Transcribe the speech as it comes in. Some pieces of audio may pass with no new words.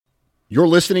You're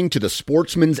listening to the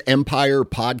Sportsman's Empire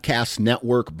Podcast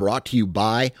Network, brought to you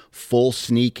by Full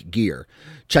Sneak Gear.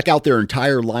 Check out their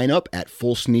entire lineup at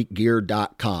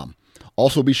fullsneakgear.com.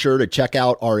 Also be sure to check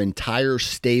out our entire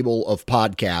stable of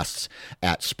podcasts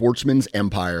at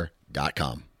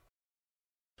sportsmansempire.com.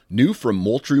 New from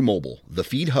Moultrie Mobile, the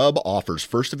Feed Hub offers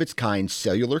first-of-its-kind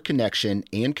cellular connection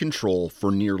and control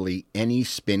for nearly any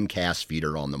spin cast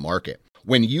feeder on the market.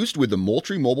 When used with the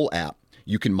Moultrie Mobile app,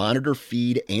 you can monitor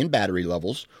feed and battery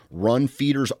levels, run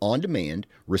feeders on demand,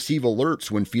 receive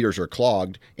alerts when feeders are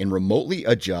clogged, and remotely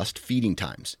adjust feeding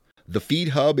times. The Feed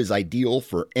Hub is ideal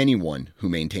for anyone who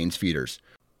maintains feeders.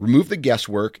 Remove the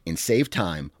guesswork and save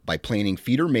time by planning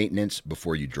feeder maintenance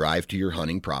before you drive to your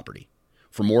hunting property.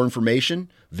 For more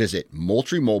information, visit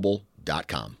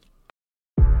MoultrieMobile.com.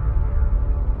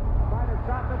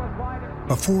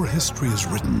 Before history is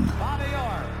written,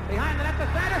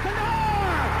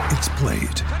 it's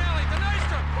played.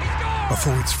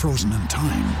 Before it's frozen in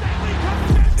time,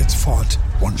 it's fought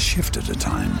one shift at a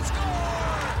time.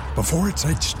 Before it's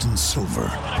etched in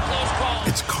silver,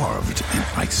 it's carved in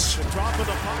ice.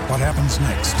 What happens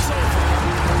next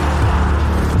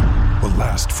will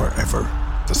last forever.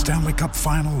 The Stanley Cup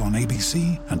Final on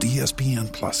ABC and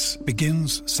ESPN Plus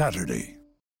begins Saturday.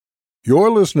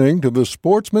 You're listening to the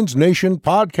Sportsman's Nation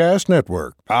Podcast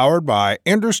Network, powered by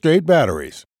Interstate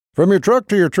Batteries. From your truck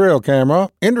to your trail camera,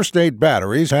 Interstate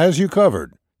Batteries has you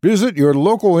covered. Visit your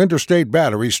local Interstate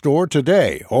Battery store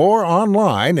today or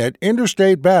online at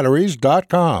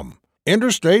interstatebatteries.com.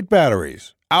 Interstate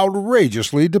Batteries,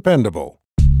 outrageously dependable.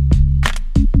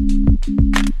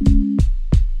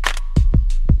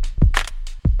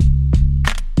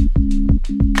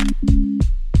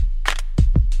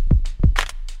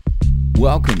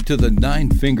 Welcome to the Nine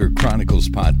Finger Chronicles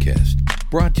podcast,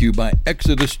 brought to you by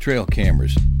Exodus Trail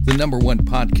Cameras, the #1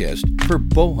 podcast for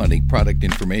bow hunting product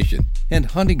information and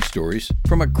hunting stories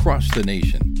from across the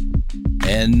nation.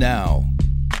 And now,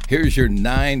 here's your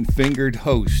nine-fingered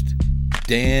host,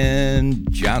 Dan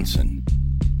Johnson.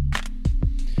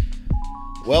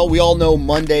 Well, we all know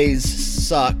Mondays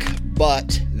suck,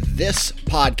 but this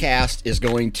podcast is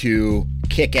going to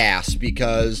kick ass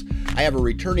because I have a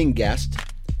returning guest,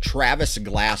 Travis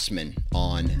Glassman,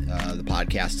 on the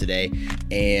podcast today,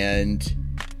 and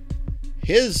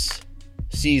his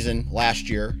season last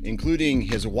year, including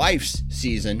his wife's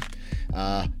season,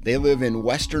 they live in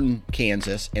western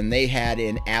Kansas, and they had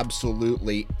an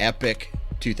absolutely epic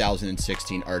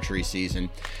 2016 archery season,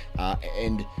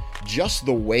 and just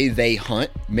the way they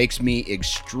hunt makes me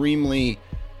extremely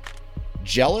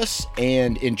jealous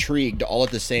and intrigued all at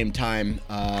the same time.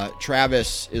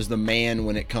 Travis is the man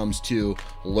when it comes to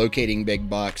locating big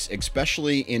bucks,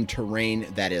 especially in terrain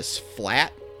that is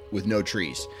flat with no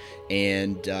trees.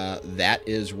 And that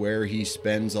is where he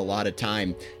spends a lot of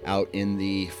time, out in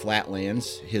the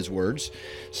flatlands, his words.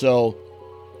 So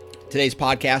today's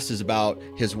podcast is about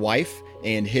his wife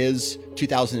and his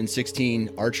 2016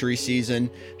 archery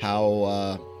season,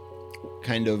 how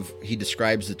he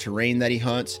describes the terrain that he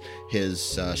hunts,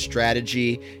 his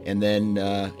strategy, and then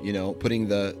putting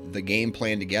the game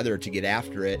plan together to get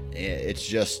after it.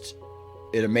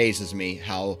 It amazes me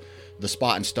how the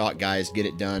spot and stalk guys get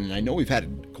it done. And I know we've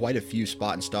had quite a few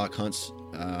spot and stalk hunts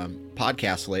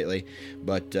podcasts lately,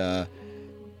 but I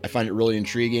find it really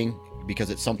intriguing because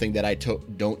it's something that I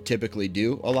don't typically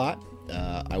do a lot.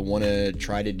 I want to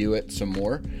try to do it some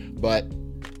more, but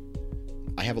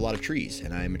I have a lot of trees,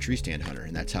 and I'm a tree stand hunter,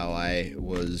 and that's how I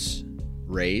was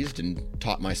raised and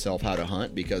taught myself how to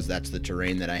hunt, because that's the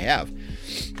terrain that I have.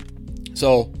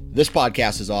 So this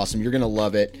podcast is awesome. You're going to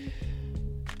love it.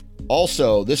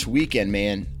 Also, this weekend,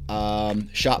 man,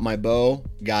 shot my bow,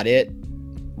 got it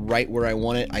right where I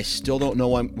want it. I still don't know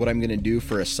what I'm going to do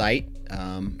for a sight,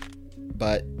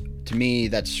 but to me,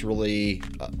 that's really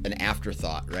an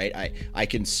afterthought, right? I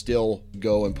can still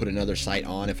go and put another sight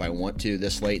on if I want to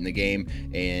this late in the game,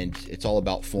 and it's all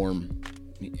about form.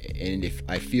 And if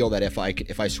I feel that if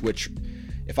I switch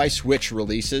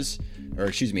releases, or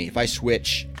excuse me, if I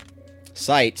switch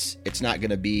sights, it's not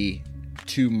going to be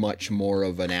too much more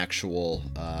of an actual,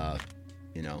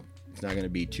 it's not going to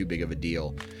be too big of a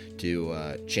deal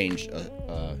to change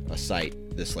a sight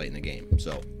this late in the game.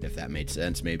 So if that made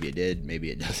sense, maybe it did,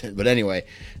 maybe it doesn't. But anyway,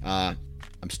 I'm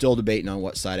still debating on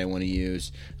what sight I want to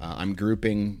use. I'm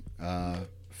grouping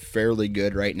fairly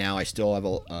good right now. I still have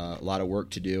a lot of work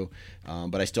to do,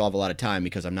 but I still have a lot of time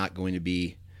because I'm not going to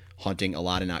be hunting a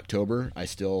lot in October. I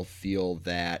still feel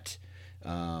that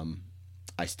I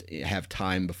have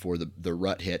time before the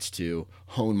rut hits to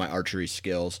hone my archery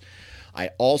skills.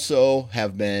 I also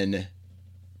have been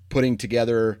putting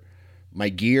together my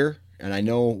gear and I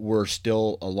know we're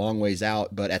still a long ways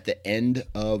out, but at the end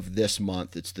of this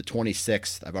month, it's the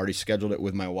 26th. I've already scheduled it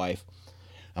with my wife.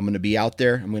 I'm going to be out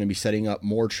there. I'm going to be setting up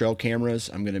more trail cameras.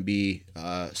 I'm going to be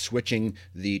switching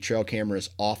the trail cameras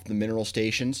off the mineral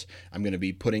stations. I'm going to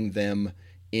be putting them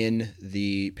in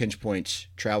the pinch points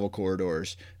travel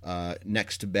corridors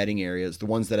next to bedding areas. The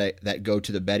ones that go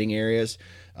to the bedding areas,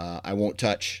 I won't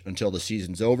touch until the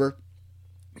season's over.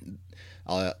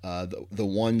 The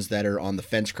ones that are on the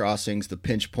fence crossings, the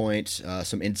pinch points,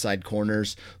 some inside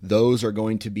corners, those are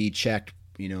going to be checked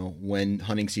when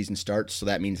hunting season starts. So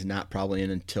that means not probably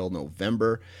until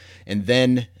November. And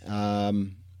then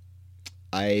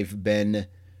I've been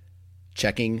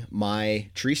checking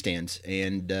my tree stands.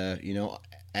 And,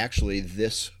 actually I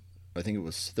think it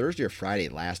was Thursday or Friday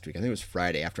last week. I think it was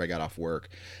Friday after I got off work.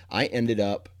 I ended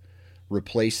up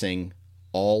replacing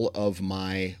all of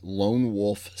my Lone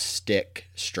Wolf stick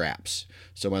straps.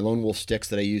 So my Lone Wolf sticks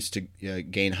that I used to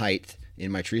gain height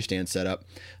in my tree stand setup,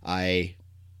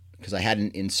 because I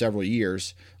hadn't in several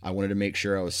years, I wanted to make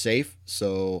sure I was safe.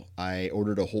 So I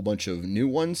ordered a whole bunch of new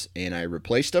ones and I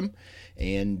replaced them.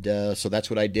 And so that's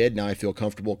what I did. Now I feel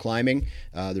comfortable climbing.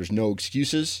 There's no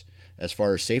excuses as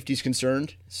far as safety is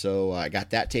concerned. So I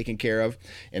got that taken care of.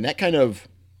 And that kind of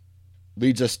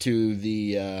leads us to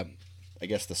the,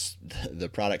 the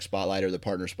product spotlight or the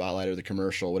partner spotlight or the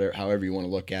commercial, whatever, however you want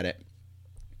to look at it.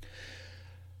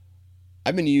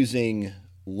 I've been using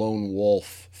Lone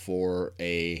Wolf for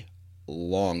a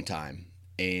long time,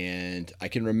 and I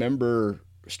can remember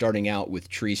starting out with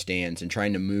tree stands and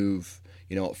trying to move.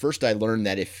 At first I learned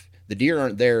that if the deer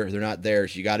aren't there, they're not there,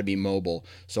 so you got to be mobile.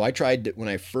 So I tried when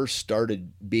I first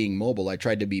started being mobile, I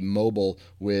tried to be mobile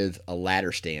with a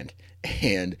ladder stand,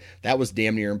 and that was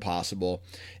damn near impossible.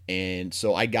 And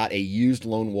so I got a used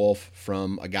Lone Wolf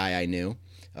from a guy I knew,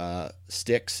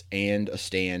 sticks and a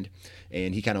stand,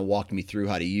 and he kind of walked me through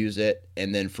how to use it.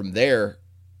 And then from there,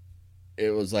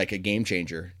 it was like a game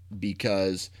changer,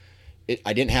 because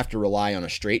I didn't have to rely on a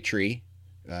straight tree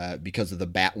because of the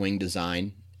bat wing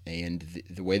design. And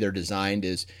the way they're designed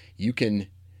is you can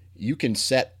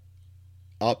set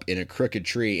up in a crooked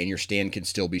tree and your stand can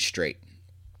still be straight.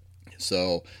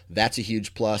 So that's a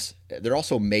huge plus. They're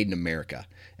also made in America,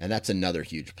 and that's another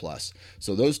huge plus.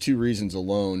 So those two reasons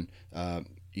alone,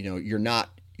 you're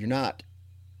not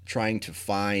trying to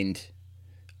find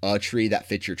a tree that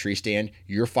fits your tree stand.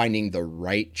 You're finding the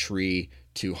right tree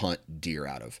to hunt deer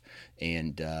out of.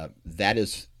 And that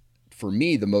is, for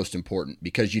me, the most important,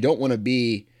 because you don't want to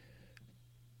be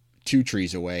 2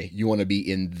 trees away. You want to be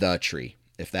in the tree,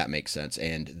 if that makes sense.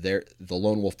 And the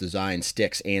Lone Wolf design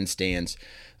sticks and stands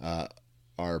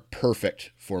are perfect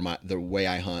for the way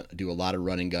I hunt. I do a lot of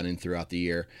running gunning throughout the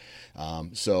year.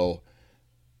 So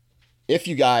if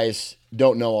you guys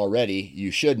don't know already, you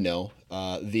should know,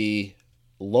 the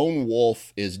Lone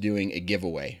Wolf is doing a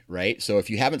giveaway, right? So if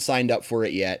you haven't signed up for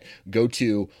it yet, go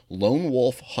to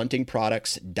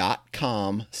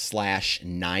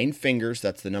lonewolfhuntingproducts.com/9fingers.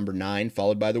 That's the number 9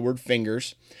 followed by the word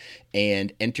fingers,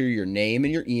 and enter your name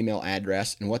and your email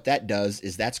address. And what that does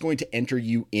is that's going to enter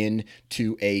you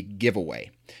into a giveaway.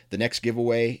 The next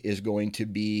giveaway is going to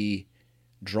be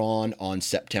drawn on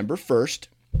September 1st.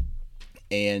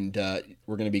 And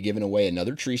we're going to be giving away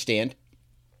another tree stand.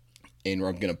 And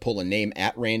I'm going to pull a name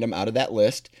at random out of that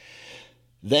list.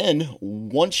 Then,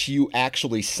 once you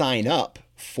actually sign up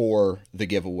for the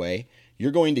giveaway,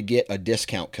 you're going to get a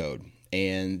discount code.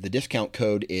 And the discount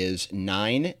code is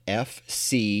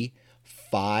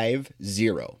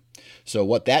 9FC50. So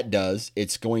what that does,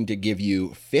 it's going to give you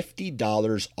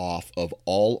 $50 off of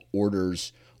all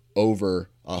orders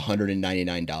over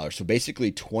 $199. So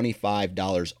basically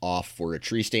 $25 off for a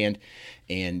tree stand.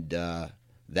 And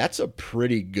that's a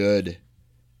pretty good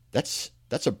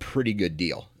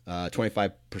deal.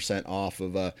 25% off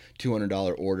of a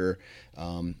 $200 order.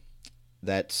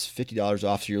 That's $50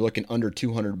 off. So you're looking under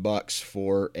 $200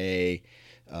 for a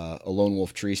Lone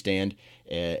Wolf tree stand,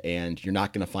 and you're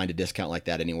not going to find a discount like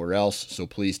that anywhere else. So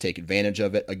please take advantage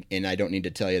of it. And I don't need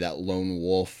to tell you that Lone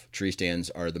Wolf tree stands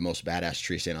are the most badass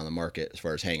tree stand on the market as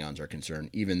far as hang-ons are concerned.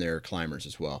 Even their climbers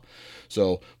as well.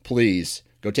 So please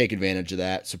go take advantage of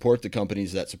that. Support the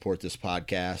companies that support this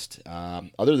podcast.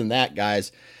 Other than that,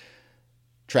 guys,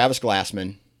 Travis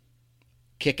Glassman,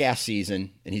 kick-ass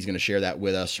season, and he's going to share that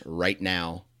with us right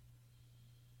now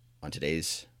on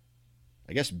today's,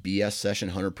 I guess, BS Session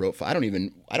Hunter Profile. I don't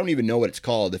even know what it's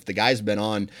called. If the guy's been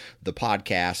on the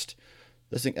podcast,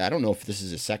 I don't know if this is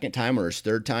his second time or his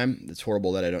third time. It's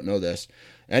horrible that I don't know this.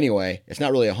 Anyway, it's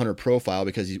not really a hunter profile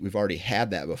because we've already had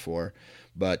that before.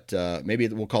 but maybe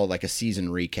we'll call it like a season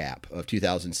recap of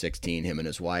 2016, him and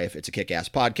his wife. It's a kick-ass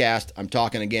podcast. I'm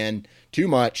talking again too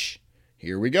much.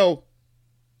 Here we go.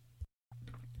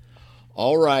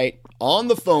 All right. On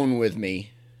the phone with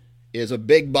me is a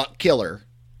big buck killer,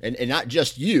 and not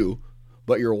just you,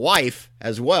 but your wife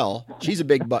as well. She's a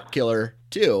big buck killer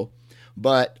too.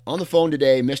 But on the phone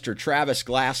today, Mr. Travis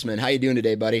Glassman. How you doing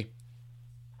today, buddy?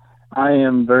 I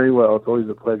am very well. It's always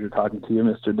a pleasure talking to you,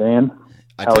 Mr. Dan.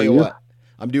 I tell you what,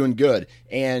 I'm doing good.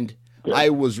 And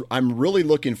good. I'm really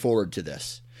looking forward to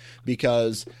this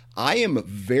because I am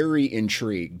very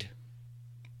intrigued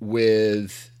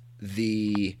with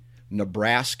the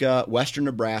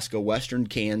Western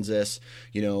Kansas,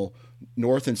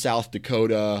 North and South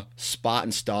Dakota, spot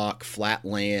and stock, flat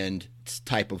land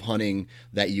type of hunting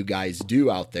that you guys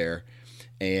do out there.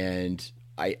 And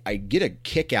I get a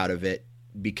kick out of it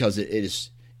because it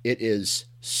is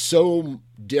so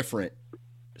different,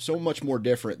 so much more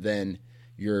different than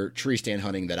your tree stand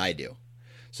hunting that I do.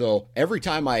 So every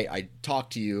time I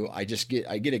talk to you, I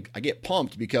get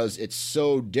pumped because it's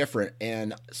so different,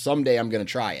 and someday I'm going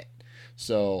to try it.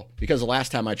 So because the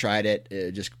last time I tried it,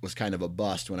 it just was kind of a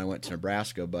bust when I went to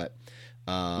Nebraska, but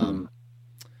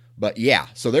yeah,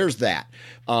 so there's that.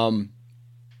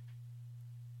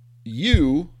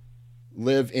 You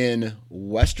live in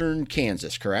Western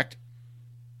Kansas, correct?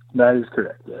 That is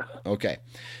correct, yes. Okay.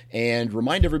 And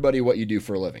remind everybody what you do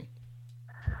for a living.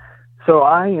 So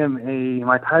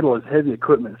my title is heavy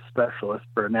equipment specialist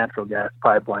for a natural gas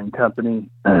pipeline company.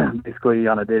 Basically,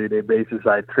 on a day-to-day basis,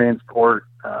 I transport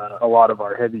a lot of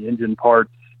our heavy engine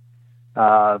parts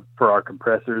for our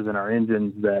compressors and our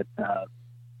engines that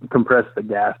compress the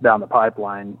gas down the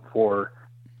pipeline for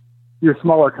your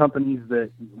smaller companies that,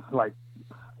 like,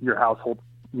 your household,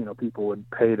 people would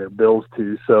pay their bills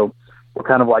to. So we're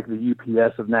kind of like the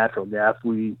UPS of natural gas.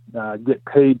 We get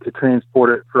paid to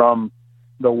transport it from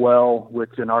the well,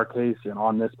 which in our case and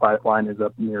on this pipeline is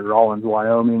up near Rawlins,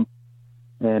 Wyoming.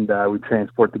 And we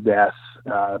transport the gas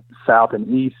south and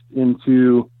east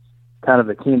into kind of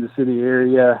the Kansas City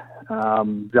area,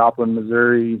 Joplin,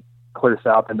 Missouri, clear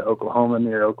south into Oklahoma,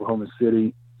 near Oklahoma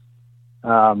City.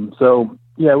 So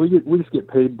yeah, we just get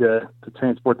paid to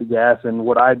transport the gas. And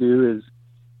what I do is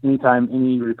anytime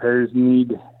any repairs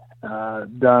need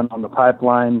done on the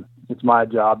pipeline, it's my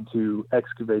job to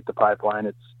excavate the pipeline.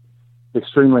 It's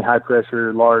extremely high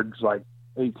pressure, large, like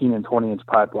 18 and 20 inch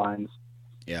pipelines.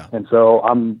 Yeah. And so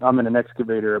I'm in an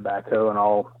excavator, a backhoe, and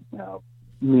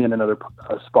me and another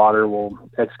spotter will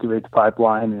excavate the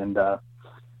pipeline and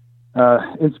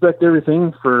inspect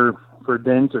everything for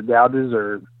dents or gouges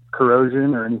or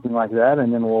corrosion or anything like that.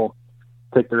 And then we'll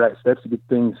take the right steps to get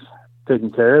things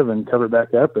taken care of and cover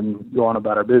back up and go on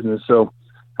about our business. So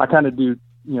I kind of do,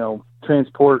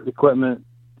 transport equipment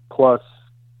plus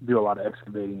do a lot of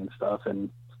excavating and stuff and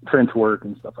trench work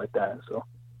and stuff like that. So,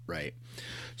 right.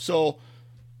 So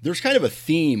there's kind of a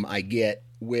theme I get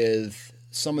with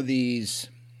some of these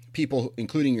people,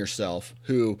 including yourself,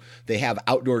 who they have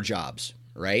outdoor jobs,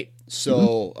 right?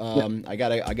 So, I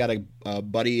got a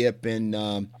buddy up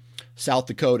in, South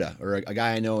Dakota, or a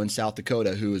guy I know in South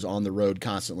Dakota who is on the road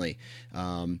constantly.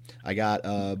 I got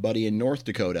a buddy in North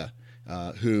Dakota,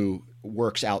 who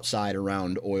works outside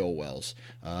around oil wells.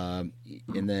 And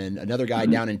then another guy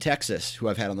down in Texas who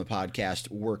I've had on the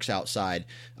podcast works outside,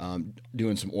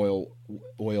 doing some oil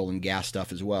and gas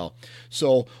stuff as well.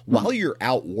 So while you're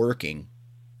out working,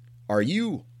 are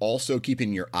you also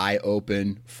keeping your eye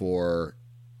open for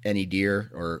any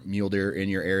deer or mule deer in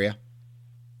your area?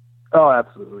 Oh,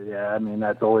 absolutely. Yeah. I mean,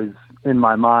 that's always in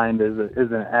my mind as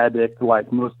an addict,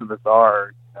 like most of us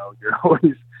are. You're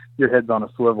always, your head's on a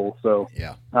swivel. So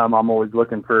yeah, I'm always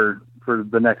looking for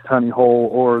the next honey hole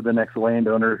or the next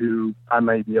landowner who I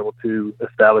may be able to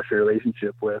establish a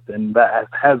relationship with. And that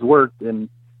has worked in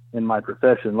my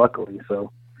profession, luckily. So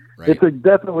right. It's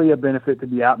definitely a benefit to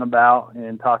be out and about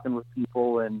and talking with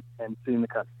people and seeing the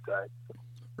countryside.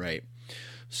 Right.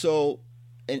 So,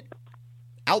 and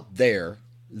out there,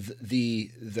 the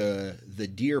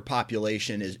deer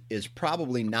population is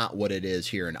probably not what it is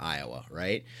here in Iowa,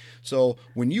 right? So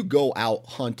when you go out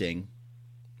hunting,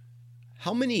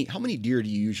 how many deer do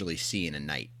you usually see in a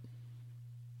night?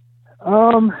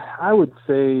 I would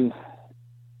say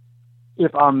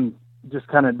if I'm just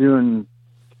kind of doing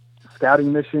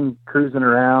scouting mission, cruising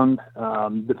around,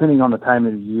 depending on the time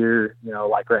of the year,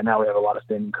 like right now we have a lot of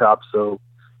standing crops, so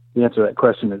the answer to that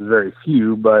question is very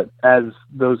few, but as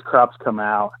those crops come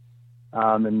out,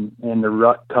 and the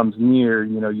rut comes near,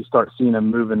 you start seeing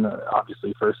them moving,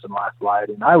 obviously first and last light.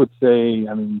 And I would say,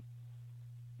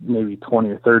 maybe 20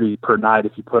 or 30 per night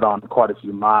if you put on quite a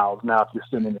few miles. Now, if you're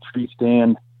sitting in a tree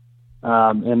stand,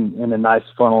 In a nice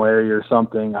funnel area or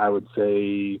something, I would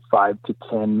say 5 to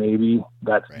 10 maybe.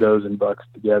 That's Right. does and bucks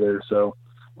together. So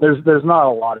there's not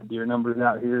a lot of deer numbers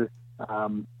out here.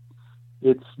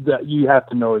 It's that you have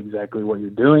to know exactly what you're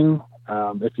doing.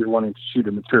 If you're wanting to shoot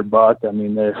a mature buck, I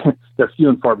mean, they're few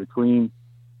and far between,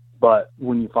 but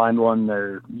when you find one,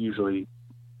 they're usually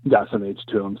got some age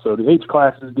to them. So the H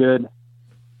class is good,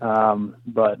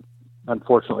 but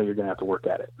unfortunately you're going to have to work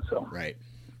at it. So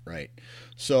Right.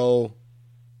 So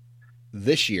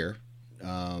this year,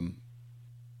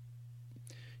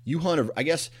 you hunt, I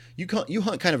guess you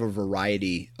hunt kind of a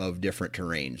variety of different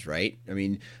terrains, right? I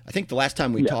mean, I think the last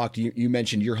time we talked, you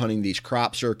mentioned you're hunting these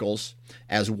crop circles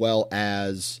as well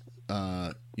as,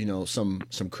 some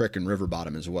creek and river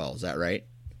bottom as well. Is that right?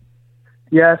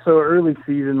 Yeah. So early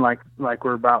season, like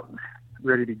we're about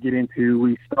ready to get into,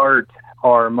 we start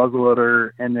our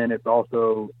muzzleloader, and then it's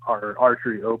also our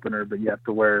archery opener, but you have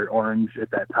to wear orange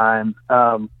at that time.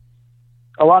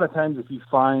 A lot of times if you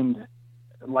find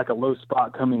like a low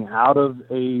spot coming out of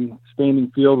a standing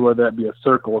field, whether that be a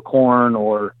circle of corn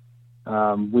or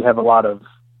we have a lot of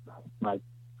like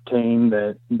cane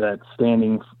that's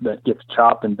standing that gets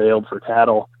chopped and baled for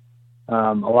cattle.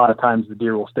 A lot of times the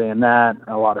deer will stay in that,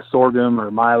 a lot of sorghum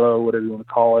or milo, whatever you want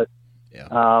to call it.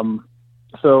 Yeah.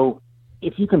 So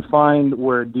if you can find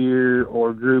where a deer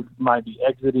or group might be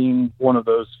exiting one of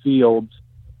those fields,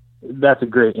 that's a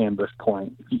great ambush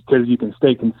point because you can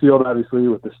stay concealed, obviously,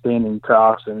 with the standing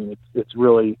crops. I mean, it's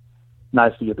really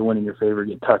nice to get the wind in your favor,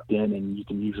 get tucked in, and you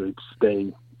can usually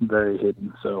stay very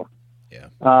hidden. So, yeah.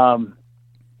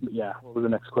 What was the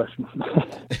next question?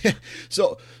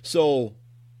 So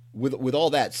with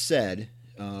all that said,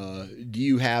 do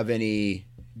you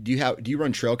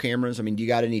run trail cameras? I mean, do you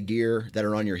got any deer that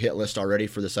are on your hit list already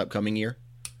for this upcoming year?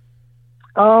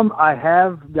 I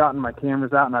have gotten my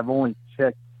cameras out, and I've only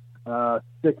checked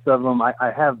 6 of them. I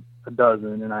have a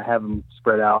dozen, and I have them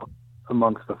spread out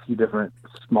amongst a few different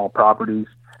small properties.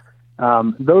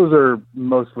 Those are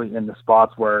mostly in the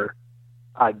spots where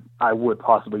I would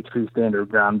possibly tree stand or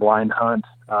ground blind hunt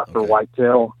for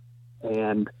whitetail.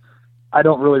 And I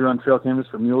don't really run trail cameras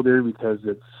for mule deer because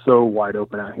it's so wide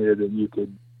open out here that you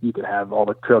could have all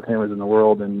the trail cameras in the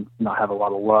world and not have a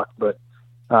lot of luck. But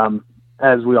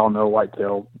as we all know,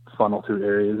 whitetail funnel through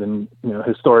areas, and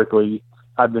historically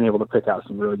I've been able to pick out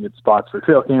some really good spots for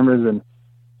trail cameras. And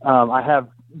I have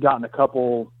gotten a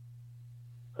couple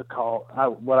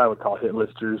what I would call hit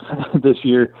listers this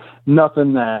year.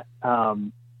 Nothing that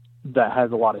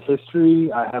has a lot of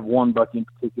history. I have one buck in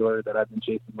particular that I've been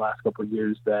chasing the last couple of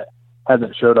years that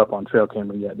hasn't showed up on trail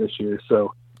camera yet this year.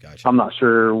 So Gotcha. I'm not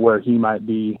sure where he might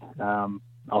be.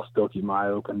 I'll still keep my eye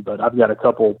open, but I've got a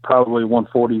couple probably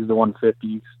 140s to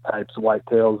 150s types of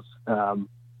whitetails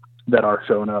that are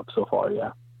showing up so far.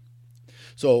 Yeah.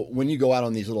 So when you go out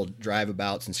on these little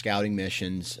drive-abouts and scouting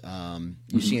missions,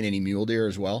 you seeing any mule deer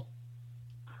as well?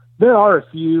 There are a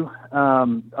few.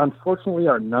 Unfortunately,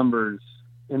 our numbers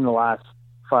in the last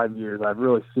 5 years, I've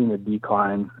really seen a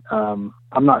decline.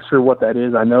 I'm not sure what that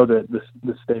is. I know that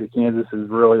the state of Kansas is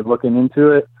really looking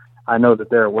into it. I know that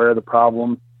they're aware of the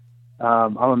problem.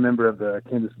 I'm a member of the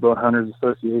Kansas Bow Hunters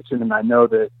Association, and I know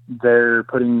that they're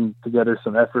putting together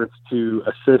some efforts to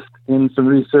assist in some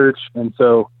research. And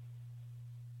so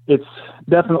it's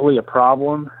definitely a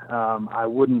problem. I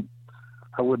wouldn't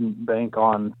bank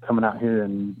on coming out here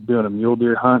and doing a mule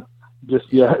deer hunt just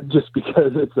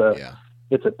because it's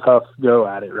a tough go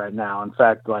at it right now. In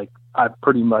fact, like I've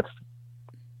pretty much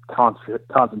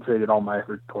concentrated all my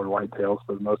efforts toward whitetails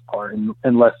for the most part,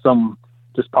 unless some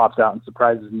just pops out and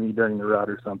surprises me during the rut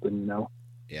or something,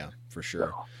 Yeah, for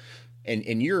sure. So.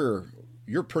 And you're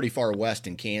pretty far west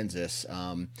in Kansas.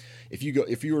 If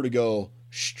you were to go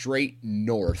straight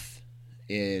north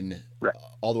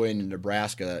all the way into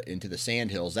Nebraska into the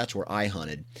Sandhills, that's where I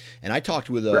hunted. And I talked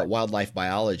with a wildlife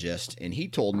biologist, and he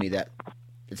told me that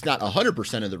it's not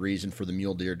 100% of the reason for the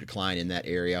mule deer decline in that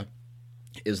area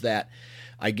is that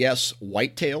I guess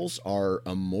whitetails are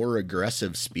a more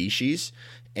aggressive species,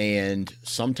 and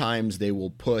sometimes they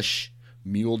will push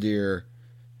mule deer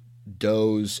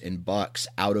does and bucks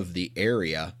out of the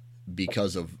area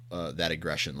because of that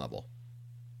aggression level.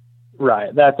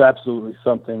 Right. That's absolutely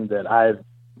something that I've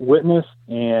witnessed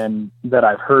and that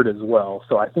I've heard as well.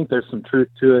 So I think there's some truth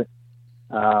to it.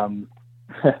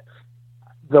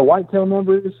 The whitetail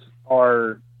numbers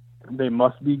they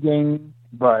must be gaining,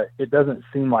 but it doesn't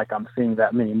seem like I'm seeing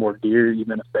that many more deer,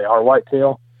 even if they are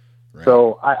whitetail. Right.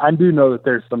 So I do know that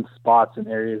there's some spots and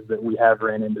areas that we have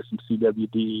ran into some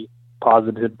CWD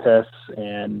positive tests,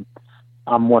 and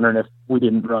I'm wondering if we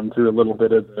didn't run through a little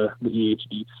bit of the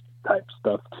EHD type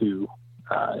stuff too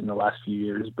in the last few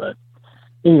years. But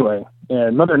anyway,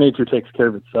 and Mother Nature takes care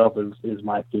of itself is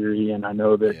my theory. And I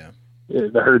know that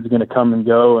the herd's going to come and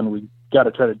go, and we got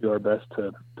to try to do our best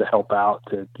to help out,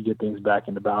 to get things back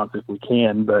into balance if we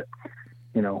can. But,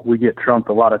 you know, we get trumped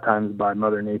a lot of times by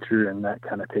Mother Nature, and that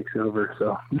kind of takes over.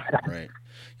 So, right.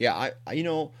 Yeah.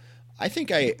 I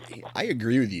think I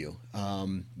agree with you.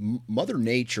 Mother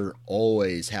Nature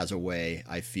always has a way,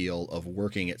 I feel, of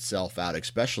working itself out,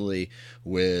 especially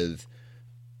with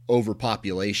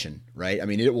overpopulation, right? I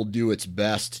mean, it will do its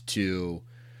best to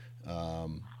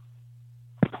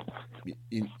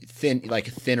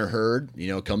thinner herd, you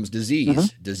know, comes disease.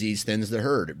 Mm-hmm. Disease thins the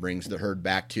herd. It brings the herd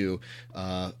back to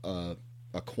a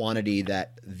quantity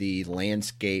that the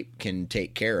landscape can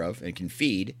take care of and can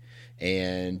feed.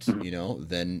 And, you know,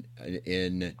 then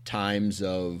in times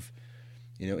of,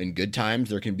 you know, in good times,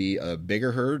 there can be a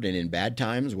bigger herd, and in bad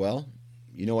times, well,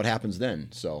 you know what happens then.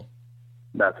 So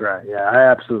that's right. Yeah, I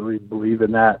absolutely believe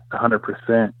in that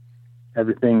 100%.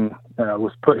 Everything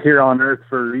was put here on earth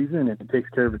for a reason, and it takes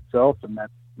care of itself. And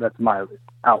that's my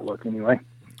outlook anyway.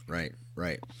 Right.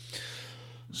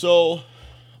 So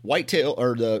whitetail,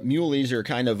 or the muleys, are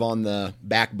kind of on the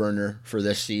back burner for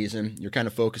this season. You're kind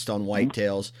of focused on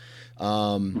whitetails.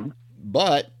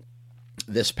 But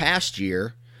this past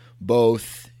year,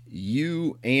 both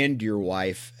you and your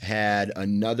wife had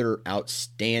another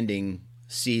outstanding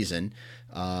season.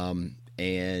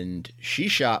 And she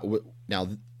shot, now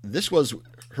this was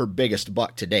her biggest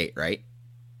buck to date, right?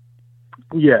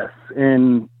 Yes.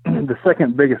 And the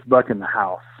second biggest buck in the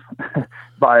house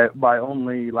by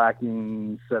only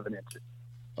lacking 7 inches.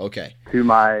 Okay. To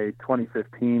my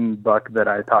 2015 buck that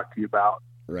I talked to you about.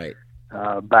 Right.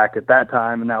 Back at that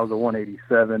time, and that was a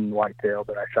 187 whitetail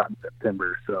that I shot in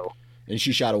September. So, and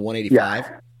she shot a 185.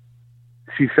 Yeah,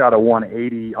 she shot a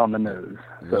 180 on the nose.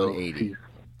 So 180.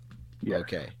 Yeah.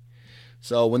 Okay.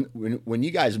 So when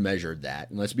you guys measured that,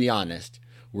 and let's be honest,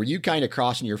 were you kind of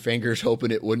crossing your fingers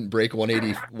hoping it wouldn't break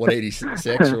 180,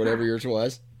 186 or whatever yours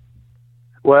was?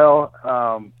 Well,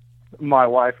 my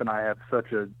wife and I have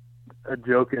such a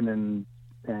joking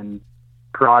and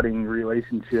prodding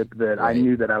relationship that right. I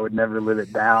knew that I would never live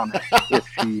it down if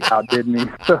she outdid me.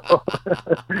 So,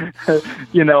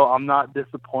 you know, I'm not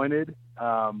disappointed.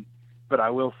 But I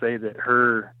will say that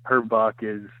her buck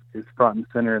is front and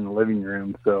center in the living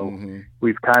room. So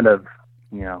we've kind of,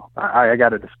 you know, I got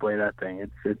to display that thing.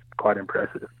 It's quite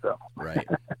impressive. So, right.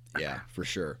 Yeah, for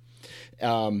sure.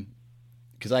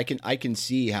 'Cause I can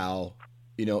see how,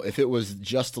 you know, if it was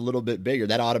just a little bit bigger,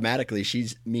 that automatically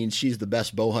means she's the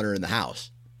best bow hunter in the house.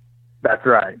 That's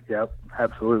right. Yep,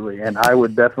 absolutely. And I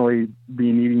would definitely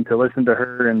be needing to listen to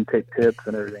her and take tips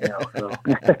and everything else. So.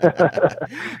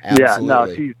 Yeah,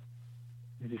 no, she's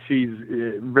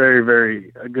very,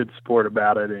 very a good sport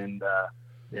about it. And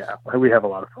yeah, we have a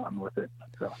lot of fun with it.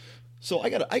 So I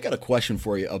got a question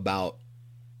for you about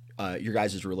your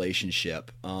guys'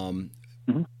 relationship.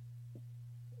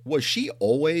 Was she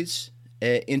always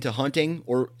into hunting,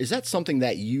 or is that something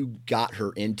that you got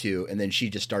her into and then she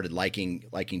just started liking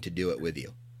to do it with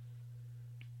you?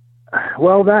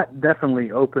 Well, that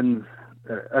definitely opens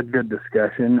a good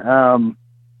discussion.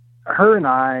 Her and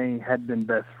I had been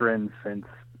best friends since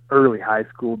early high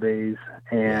school days,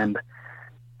 and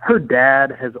her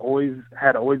dad had always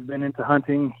been into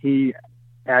hunting. He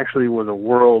actually was a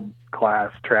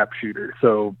world-class trap shooter.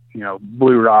 So, you know,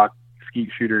 Blue Rock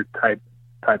skeet shooter type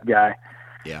guy.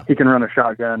 Yeah. He can run a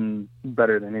shotgun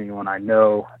better than anyone I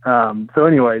know. So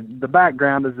anyway, the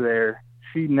background is there.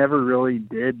 She never really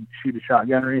did shoot a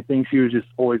shotgun or anything. She was just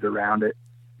always around it.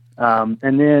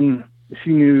 And then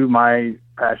she knew my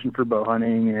passion for bow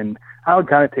hunting, and I would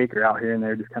kind of take her out here and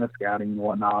there, just kind of scouting and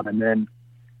whatnot. And then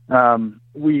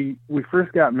we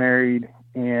first got married,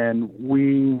 and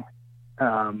we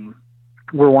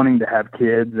were wanting to have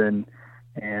kids,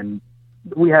 and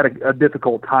we had a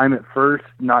difficult time at first,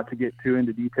 not to get too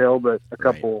into detail, but a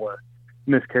couple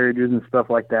miscarriages and stuff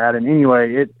like that. And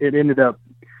anyway, it ended up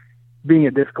being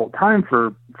a difficult time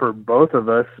for both of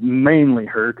us, mainly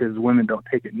her, because women don't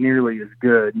take it nearly as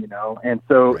good, you know. And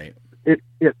so it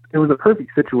was a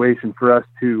perfect situation for us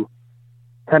to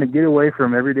kind of get away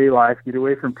from everyday life, get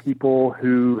away from people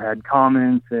who had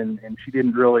comments, and she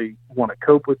didn't really want to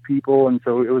cope with people. And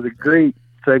so it was a great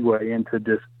segue into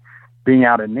just being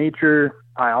out in nature.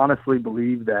 I honestly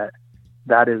believe that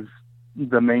is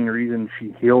the main reason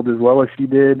she healed as well as she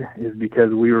did, is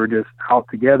because we were just out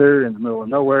together in the middle of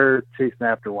nowhere chasing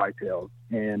after whitetails.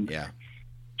 And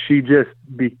she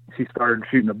started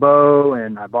shooting a bow,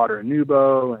 and I bought her a new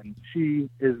bow, and she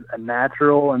is a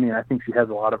natural. I mean, I think she has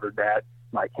a lot of her dad's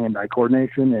like hand-eye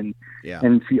coordination,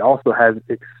 and she also has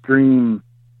extreme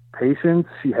patience.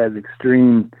 She has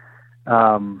extreme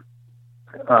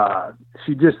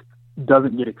she just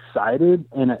doesn't get excited,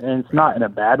 and it's not in a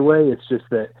bad way. It's just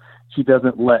that she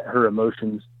doesn't let her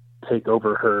emotions take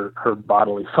over her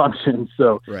bodily function.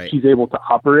 So she's able to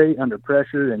operate under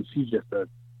pressure, and she's just an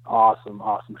awesome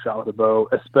shot with a bow,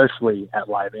 especially at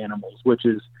live animals, which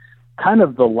is kind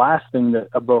of the last thing that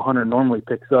a bow hunter normally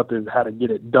picks up, is how to get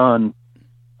it done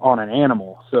on an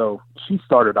animal. So she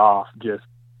started off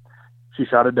she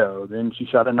shot a doe, then she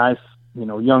shot a nice,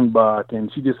 young buck,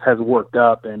 and she just has worked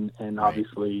up, and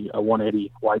obviously a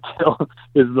 180 whitetail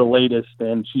is the latest,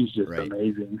 and she's just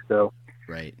amazing. So,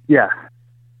 yeah,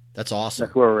 that's awesome.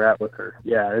 That's where we're at with her.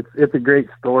 Yeah, it's a great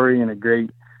story, and a great.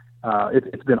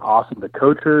 It's been awesome to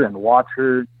coach her and watch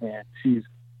her, and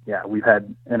we've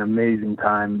had an amazing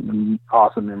time and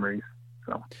awesome memories.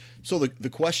 So the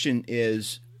question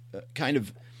is kind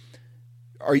of,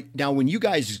 now when you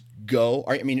guys go,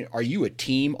 are you a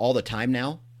team all the time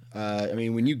now?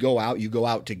 When you go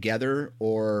out together,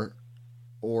 or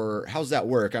how's that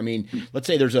work? Let's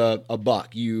say there's a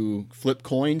buck, you flip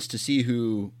coins to see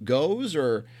who goes,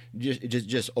 or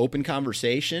just open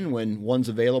conversation when one's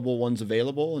available,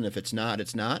 and if it's not,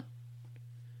 it's not.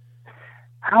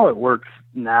 How it works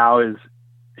now is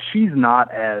she's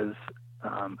not as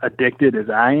addicted as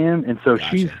I am, and so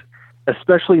she's,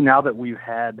 especially now that we've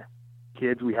had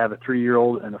kids, we have a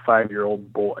 3-year-old and a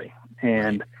 5-year-old boy,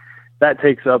 and that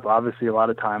takes up obviously a lot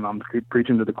of time. I'm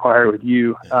preaching to the choir with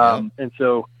you. And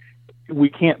so we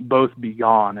can't both be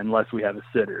gone unless we have a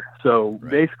sitter. So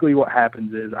basically what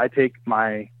happens is I take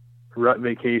my rut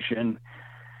vacation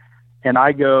and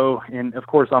I go, and of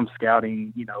course I'm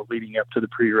scouting, leading up to the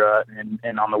pre-rut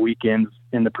and on the weekends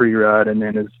in the pre-rut. And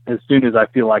then as soon as I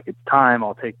feel like it's time,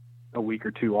 I'll take a week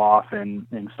or two off and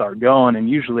start going. And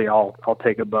usually I'll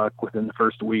take a buck within the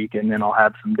first week, and then I'll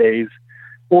have some days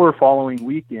or following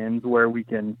weekends where we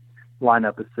can line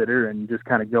up a sitter and just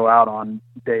kind of go out on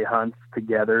day hunts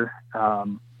together.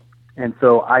 And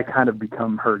so I kind of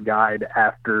become her guide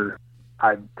after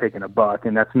I've taken a buck,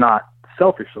 and that's not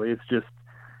selfishly, it's just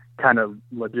kind of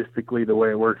logistically the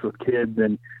way it works with kids.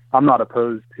 And I'm not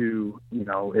opposed to,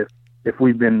 if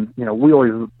we've been, we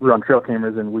always run trail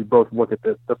cameras and we both look at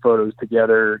the photos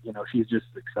together. She's just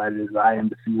as excited as I am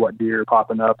to see what deer are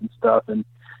popping up and stuff. And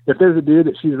if there's a deer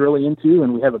that she's really into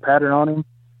and we have a pattern on him,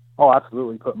 I'll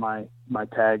absolutely put my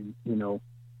tag, in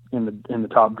the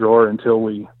top drawer until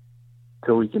we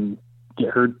can get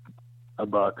her a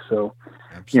buck. So,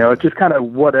 absolutely. It's just kind of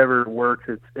whatever works.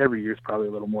 It's every year's probably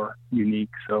a little more unique.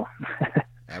 So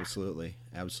Absolutely.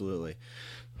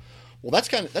 Well,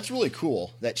 that's really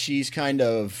cool that she's kind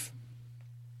of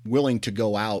willing to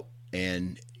go out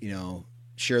and,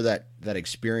 share that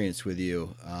experience with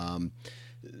you.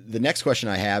 The next question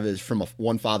I have is from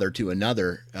one father to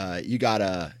another. You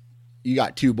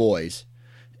got 2 boys,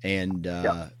 and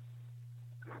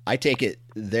I take it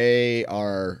they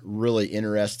are really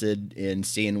interested in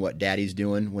seeing what daddy's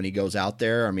doing when he goes out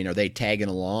there. Are they tagging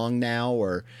along now,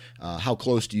 or how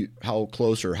close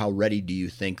or how ready do you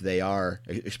think they are,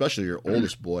 especially your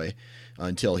oldest boy,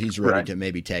 until he's ready to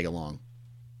maybe tag along?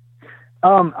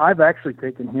 I've actually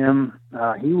taken him.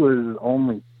 He was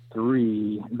only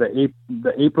 3. The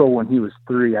April when he was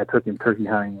 3, I took him turkey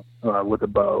hunting with a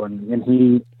bow, and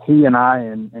he and I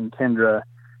and Kendra,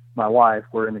 my wife,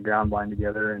 were in the ground blind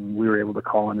together, and we were able to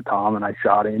call into Tom, and I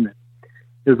shot him.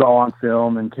 It was all on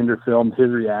film, and Kendra filmed his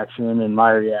reaction and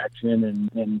my reaction,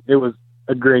 and it was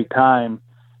a great time.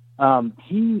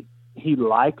 He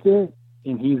liked it,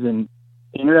 and he's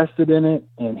interested in it,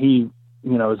 and he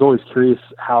is always curious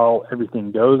how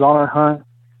everything goes on our hunt.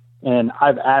 And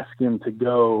I've asked him to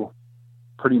go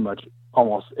pretty much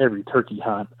almost every turkey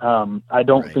hunt. I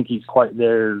don't think he's quite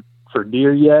there for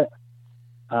deer yet,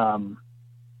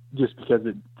 just because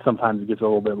sometimes it gets a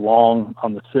little bit long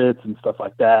on the sits and stuff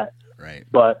like that. Right.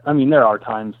 But there are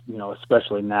times,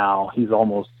 especially now, he's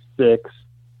almost 6,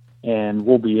 and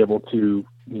we'll be able to,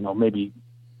 maybe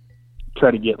try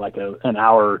to get like an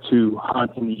hour or 2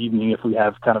 hunt in the evening if we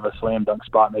have kind of a slam dunk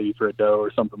spot, maybe for a doe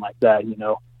or something like that,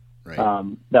 Right.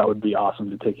 That would be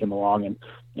awesome to take him along,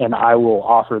 and I will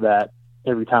offer that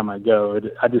every time I go.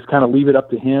 I just kind of leave it up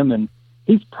to him, and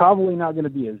he's probably not going to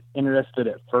be as interested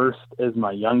at first as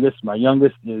my youngest. My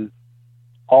youngest is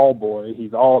all boy.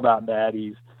 He's all about dad.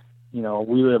 We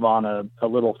live on a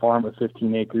little farm with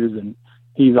 15 acres, and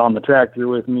he's on the tractor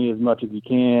with me as much as he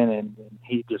can, and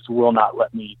he just will not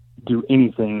let me do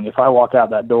anything. If I walk out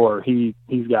that door, he's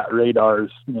got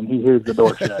radars, and he hears the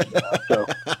door shut.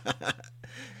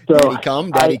 So Daddy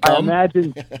come. I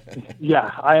imagine,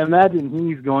 I imagine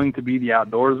he's going to be the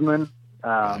outdoorsman.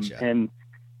 Gotcha. And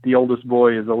the oldest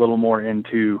boy is a little more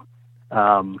into,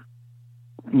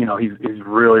 he's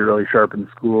really, really sharp in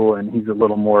school, and he's a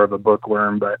little more of a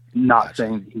bookworm, but not Gotcha.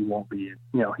 saying that he won't be.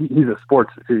 He's a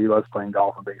sports too. He loves playing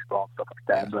golf and baseball and stuff like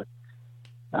that. Yeah.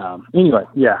 But anyway,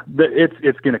 yeah,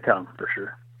 it's going to come for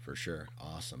sure. For sure.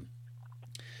 Awesome.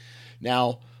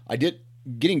 Now,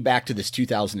 getting back to this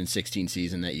 2016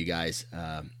 season that you guys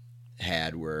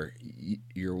had, where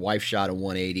your wife shot a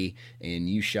 180 and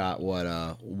you shot what,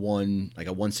 a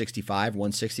 165,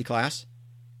 160 class?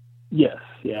 Yes,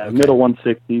 yeah, Okay. middle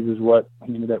 160s is what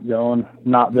he ended up going.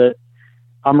 Not that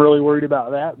I'm really worried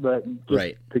about that, but just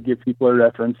Right. to give people a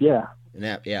reference, yeah. And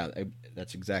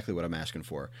that's exactly what I'm asking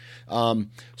for.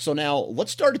 So now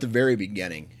let's start at the very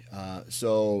beginning.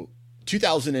 So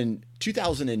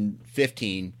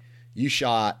 2015, you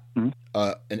shot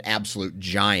an absolute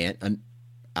giant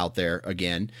out there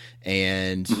again,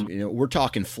 and we're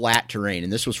talking flat terrain,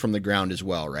 and this was from the ground as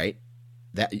well, right?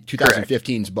 That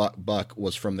 2015's buck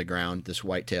was from the ground. This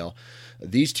whitetail,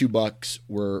 these two bucks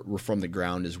were from the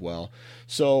ground as well.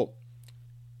 So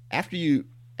after you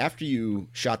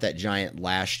shot that giant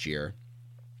last year,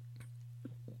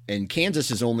 and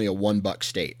Kansas is only a 1 buck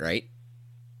state, right?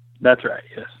 That's right,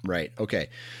 yes. Right. Okay.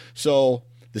 So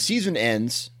the season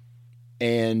ends,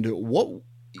 and what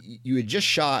you had just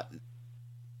shot,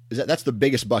 that's the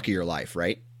biggest buck of your life,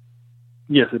 right?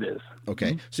 Yes, it is.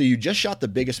 Okay. So you just shot the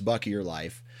biggest buck of your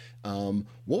life.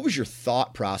 What was your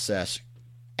thought process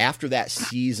after that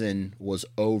season was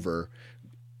over?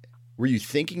 Were you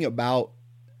thinking about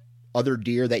other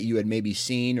deer that you had maybe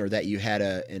seen or that you had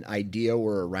an idea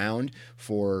were around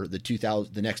for the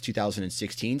next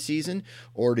 2016 season?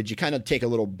 Or did you kind of take a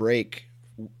little break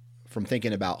from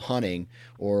thinking about hunting?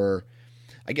 Or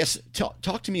I guess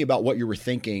talk to me about what you were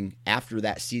thinking after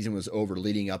that season was over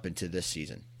leading up into this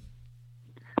season.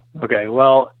 Okay,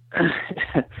 well,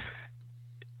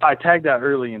 I tagged out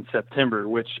early in September,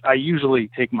 which I usually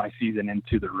take my season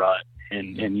into the rut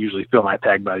and usually fill my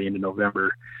tag by the end of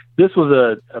November. This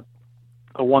was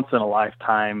a once in a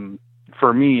lifetime,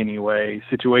 for me anyway,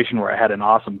 situation where I had an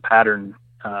awesome pattern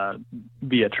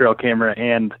via trail camera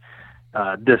and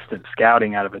distant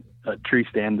scouting out of a tree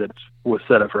stand that was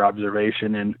set up for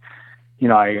observation. And,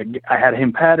 I had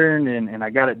him patterned and I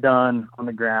got it done on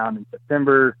the ground in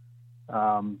September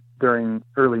during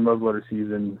early muzzleloader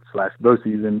season / bow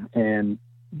season. And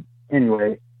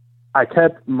anyway, I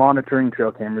kept monitoring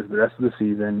trail cameras the rest of the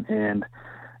season, and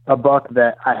a buck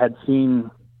that I had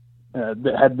seen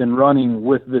that had been running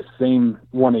with this same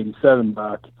 187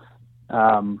 buck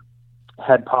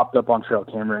had popped up on trail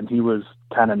camera, and he was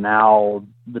kind of now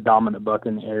the dominant buck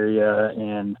in the area.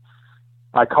 And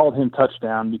I called him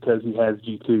touchdown because he has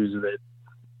G2s that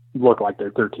look like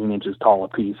they're 13 inches tall a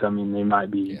piece. I mean, they might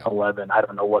be 11. I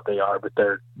don't know what they are, but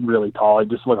they're really tall. They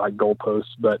just look like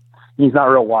goalposts, but he's not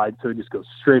real wide, so he just goes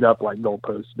straight up like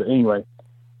goalposts. But anyway,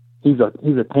 he's a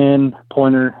 10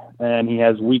 pointer, and he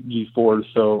has weak G4s,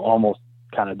 so almost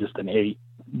kind of just an 8.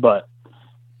 But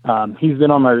he's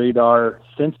been on my radar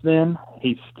since then.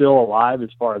 He's still alive as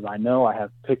far as I know. I have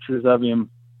pictures of him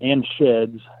and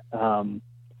sheds.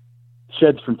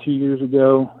 Sheds from 2 years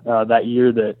ago. That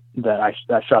year that I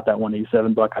shot that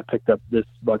 187 buck, I picked up this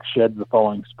buck's shed the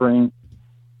following spring.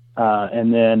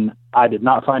 And then I did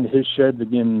not find his sheds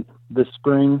again this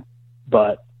spring.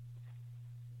 But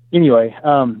anyway,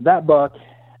 that buck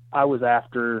I was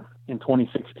after in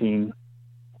 2016.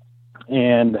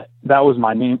 And that was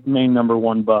my main number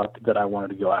one buck that I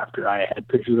wanted to go after. I had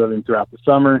pictures of him throughout the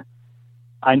summer.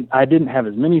 I didn't have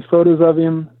as many photos of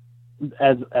him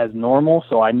as normal,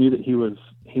 so I knew that he was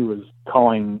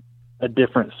calling a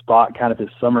different spot, kind of his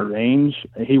summer range.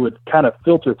 He would kind of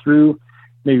filter through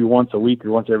maybe once a week or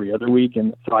once every other week,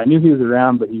 and so I knew he was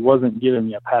around, but he wasn't giving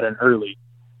me a pattern early.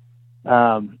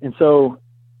 And so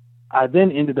I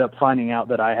then ended up finding out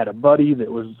that I had a buddy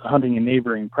that was hunting a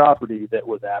neighboring property that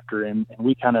was after him, and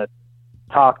we kind of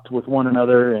talked with one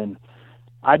another, and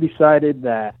I decided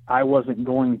that I wasn't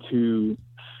going to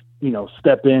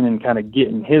step in and kind of get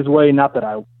in his way. Not that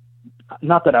I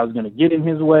was going to get in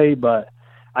his way, but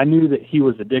I knew that he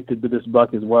was addicted to this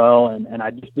buck as well. And I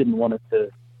just didn't want it to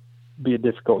be a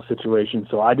difficult situation.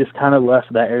 So I just kind of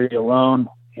left that area alone,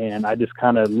 and I just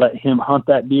kind of let him hunt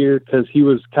that deer, because he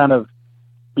was kind of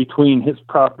between his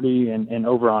property and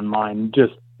over on mine,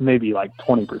 just maybe like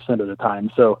 20% of the time.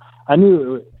 So I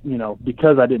knew,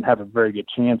 because I didn't have a very good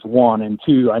chance, 1, and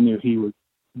 2, I knew he was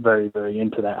very, very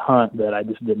into that hunt, that I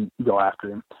just didn't go after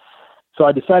him. So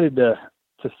I decided to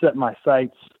set my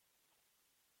sights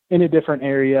in a different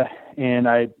area, and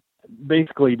I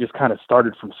basically just kind of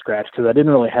started from scratch, because I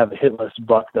didn't really have a hit list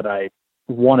buck that I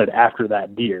wanted after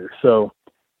that deer. So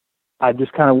I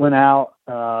just kind of went out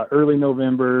early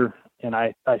November and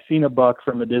I seen a buck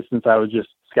from a distance. I was just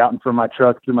scouting from my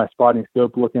truck through my spotting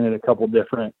scope, looking at a couple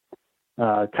different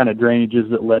kind of drainages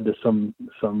that led to some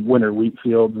winter wheat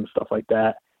fields and stuff like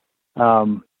that.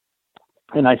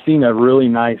 And I seen a really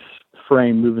nice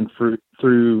frame moving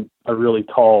through a really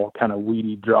tall kind of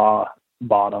weedy draw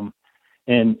bottom.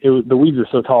 And the weeds were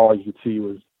so tall, you could see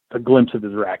was a glimpse of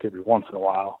his rack every once in a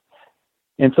while.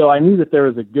 And so I knew that there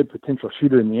was a good potential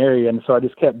shooter in the area. And so I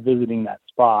just kept visiting that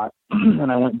spot.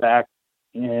 And I went back,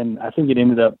 and I think it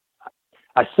ended up,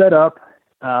 I set up,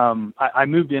 I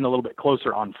moved in a little bit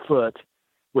closer on foot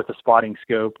with a spotting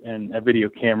scope and a video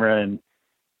camera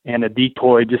and a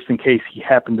decoy, just in case he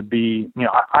happened to be,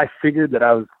 I figured that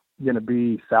I was going to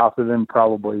be south of him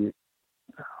probably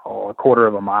a quarter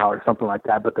of a mile or something like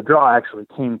that. But the draw actually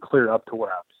came clear up to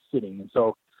where I was sitting. And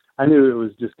so I knew it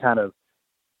was just kind of,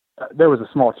 there was a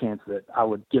small chance that I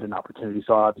would get an opportunity.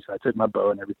 So obviously I took my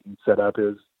bow and everything set up. It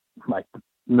was like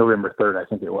November 3rd, I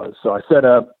think it was. So I set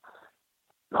up,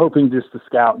 hoping just to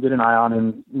scout, get an eye on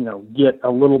him, get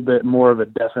a little bit more of a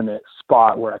definite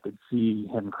spot where I could see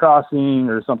him crossing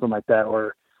or something like that,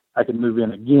 or I could move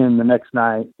in again the next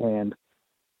night, and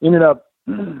ended up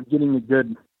getting a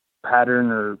good pattern,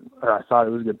 or I thought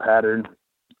it was a good pattern.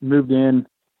 Moved in.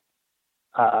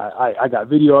 I got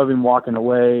video of him walking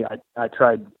away. I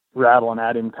tried rattling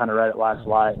at him kind of right at last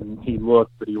light, and he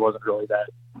looked, but he wasn't really that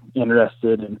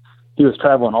interested, and he was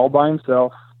traveling all by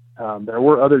himself. There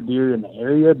were other deer in the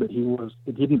area, but he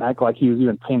didn't act like he was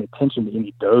even paying attention to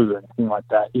any does or anything like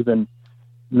that, even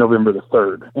November the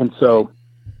 3rd. And so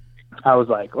I was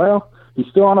like, well, he's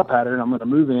still on a pattern. I'm going to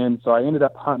move in. So I ended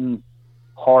up hunting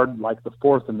hard like the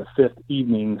 4th and the 5th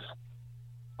evenings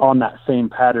on that same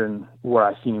pattern where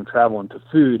I seen him traveling to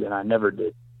food, and I never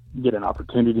did get an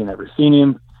opportunity, never seen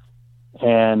him,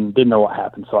 and didn't know what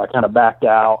happened. So I kind of backed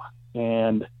out,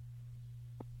 and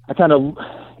I kind of,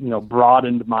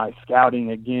 broadened my scouting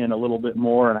again a little bit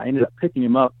more, and I ended up picking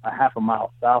him up a half a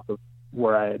mile south of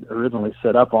where I had originally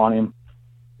set up on him.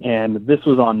 And this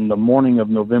was on the morning of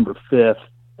November 5th.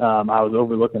 I was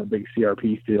overlooking a big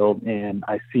CRP field, and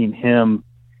I seen him,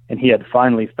 and he had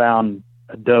finally found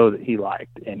a doe that he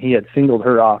liked, and he had singled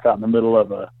her off out in the middle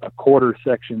of a quarter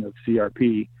section of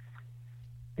CRP.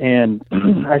 And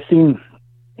I seen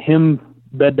him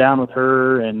bed down with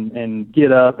her and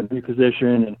get up and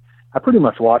reposition, and I pretty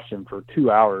much watched him for 2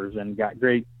 hours and got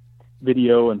great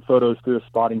video and photos through a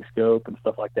spotting scope and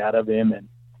stuff like that of him.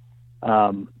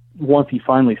 And once he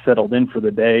finally settled in for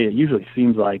the day, it usually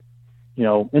seems like,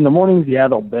 in the mornings,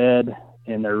 they'll bed,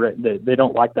 and they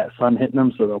don't like that sun hitting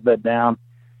them, so they'll bed down.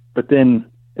 But then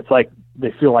it's like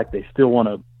they feel like they still want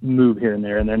to move here and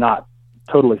there, and they're not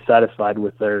totally satisfied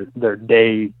with their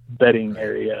day bedding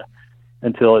area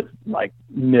until it's like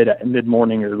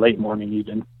mid-morning or late morning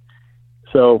even.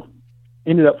 So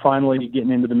ended up finally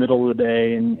getting into the middle of the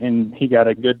day, and he got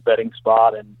a good bedding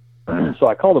spot. And so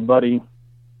I called a buddy,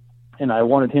 and I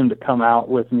wanted him to come out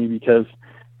with me because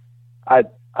I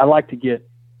like to get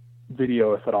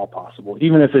video if at all possible,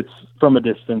 even if it's from a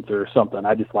distance or something.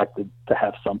 I just like to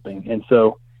have something. And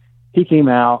so he came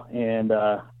out, and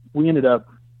we ended up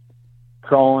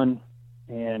crawling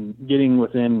and getting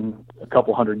within a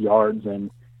couple hundred yards,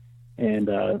 and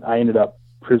I ended up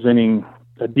presenting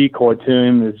a decoy to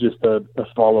him. Is just a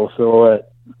swallow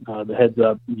silhouette. The heads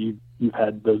up, you've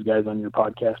had those guys on your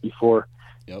podcast before.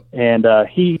 Yep. And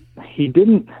he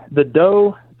didn't. The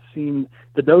doe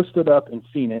stood up and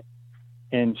seen it,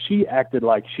 and she acted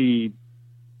like she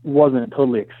wasn't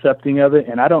totally accepting of it.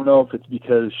 And I don't know if it's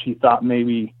because she thought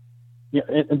maybe,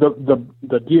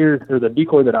 the deer or the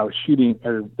decoy that I was shooting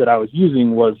or that I was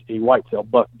using was a whitetail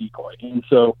buck decoy. And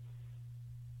so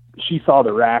she saw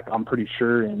the rack, I'm pretty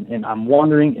sure. And I'm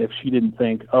wondering if she didn't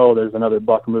think, oh, there's another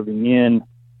buck moving in.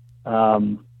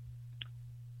 I'm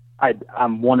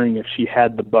wondering if she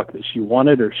had the buck that she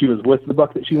wanted, or she was with the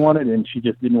buck that she wanted and she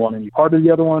just didn't want any part of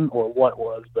the other one, or what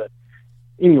was. But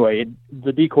anyway,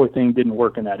 the decoy thing didn't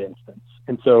work in that instance.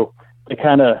 And so they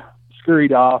kind of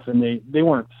scurried off, and they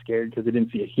weren't scared because they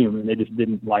didn't see a human. They just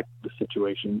didn't like the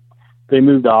situation. They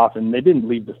moved off, and they didn't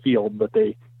leave the field, but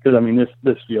this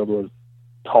field was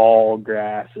tall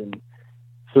grass, and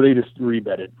so they just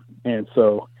rebedded. And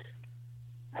so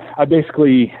I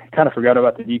basically kind of forgot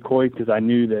about the decoy because I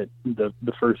knew that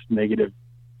the first negative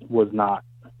was not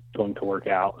going to work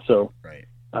out. So right.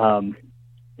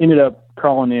 Ended up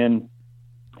crawling in,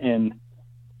 and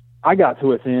I got to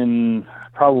within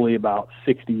probably about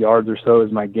 60 yards or so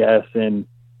is my guess. And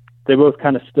they both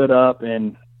kind of stood up,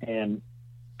 and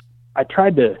I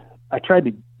tried to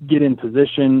get in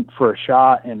position for a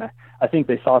shot, and I think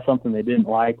they saw something they didn't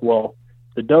like. Well,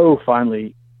 the doe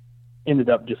finally ended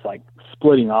up just like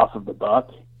splitting off of the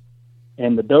buck,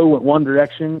 and the doe went one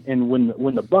direction. And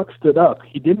when the buck stood up,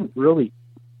 he didn't really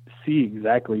see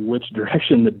exactly which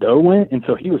direction the doe went, and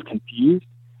so he was confused.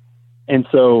 And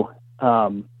so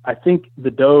I think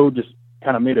the doe just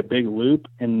kind of made a big loop,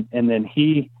 and then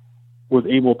he was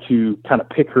able to kind of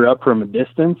pick her up from a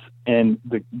distance. And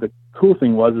the cool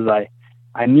thing was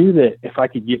I knew that if I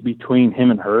could get between him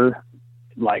and her,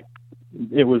 like,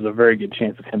 it was a very good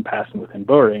chance of him passing within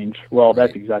bow range. Well,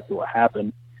 that's exactly what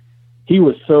happened. He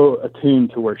was so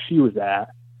attuned to where she was at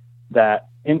that,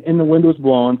 and the wind was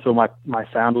blowing, so my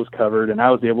sound was covered, and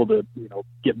I was able to,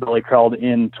 get belly crawled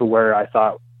in to where I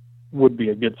thought would be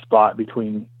a good spot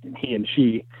between he and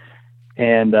she.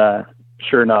 And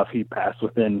sure enough, he passed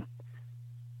within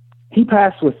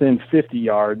 50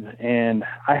 yards, and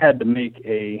I had to make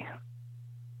a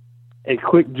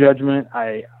quick judgment.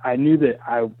 I knew that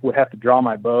I would have to draw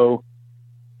my bow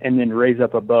and then raise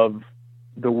up above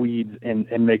the weeds and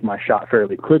make my shot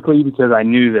fairly quickly, because I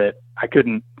knew that I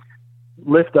couldn't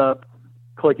lift up,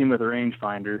 click him with a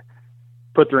rangefinder,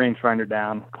 put the rangefinder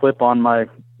down, clip on my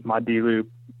D-loop,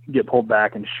 get pulled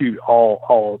back and shoot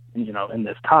all in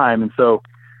this time. And so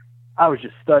I was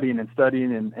just studying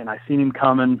and I seen him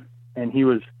coming, and he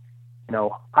was,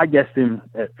 I guessed him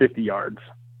at 50 yards.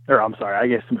 Or I'm sorry, I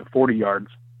guessed him at 40 yards.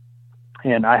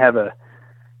 And I have a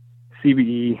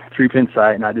CBE 3-pin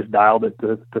sight, and I just dialed it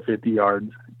to 50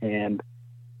 yards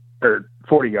or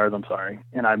 40 yards, I'm sorry.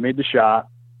 And I made the shot,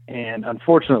 and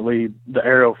unfortunately the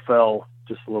arrow fell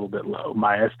just a little bit low.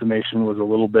 My estimation was a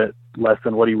little bit less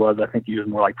than what he was. I think he was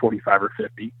more like 45 or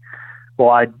 50. Well,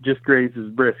 I just grazed his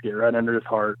brisket right under his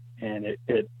heart, and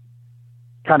it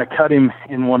kind of cut him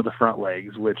in one of the front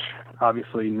legs, which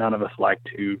obviously none of us like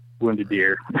to wound a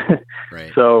deer.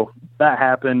 Right. So that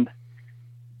happened,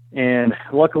 and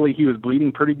luckily he was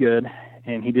bleeding pretty good,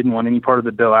 and he didn't want any part of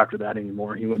the doe after that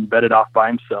anymore. He went and bedded off by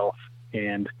himself.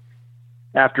 And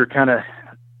after kind of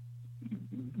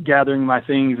gathering my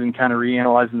things and kind of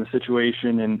reanalyzing the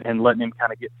situation and letting him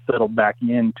kind of get settled back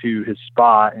into his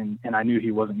spot, and I knew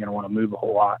he wasn't going to want to move a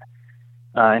whole lot.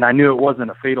 And I knew it wasn't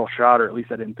a fatal shot, or at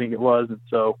least I didn't think it was. And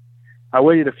so I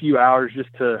waited a few hours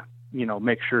just to,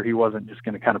 make sure he wasn't just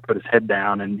going to kind of put his head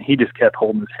down, and he just kept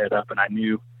holding his head up. And I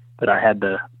knew that I had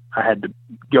to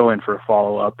go in for a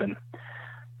follow-up. And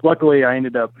luckily I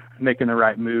ended up making the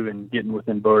right move and getting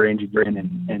within bow range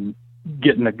again and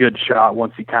getting a good shot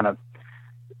once he kind of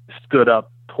stood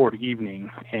up toward evening,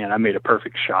 and I made a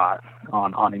perfect shot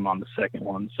on him on the second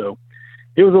one. So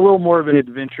it was a little more of an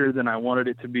adventure than I wanted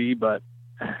it to be, but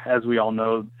as we all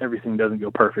know, everything doesn't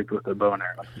go perfect with a bow and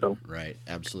arrow. So right.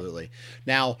 Absolutely.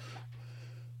 Now,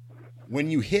 when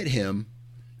you hit him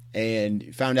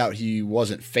and found out he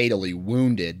wasn't fatally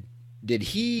wounded, did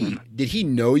he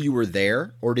know you were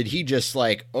there, or did he just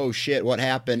like, oh shit, what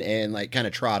happened, and like kind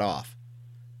of trot off?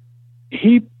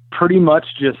 He pretty much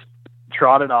just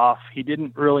trotted off. He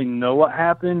didn't really know what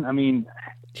happened. I mean,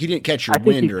 he didn't catch your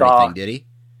wind or anything, did he?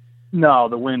 No,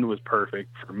 the wind was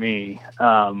perfect for me.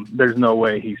 There's no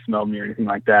way he smelled me or anything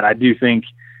like that. I do think,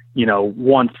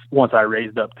 once I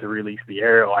raised up to release the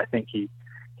arrow, I think he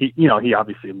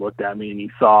obviously looked at me and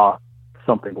he saw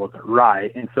something wasn't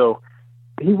right. And so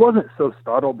he wasn't so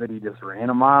startled that he just ran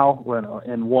a mile when,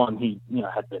 he,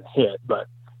 had been hit. But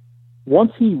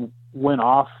once he went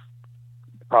off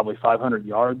probably 500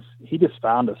 yards, he just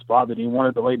found a spot that he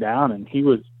wanted to lay down, and he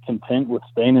was content with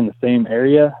staying in the same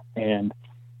area. And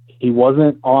he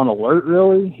wasn't on alert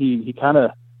really. He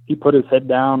put his head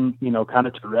down, kind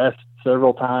of to rest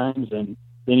several times, and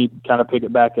then he'd kind of pick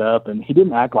it back up, and he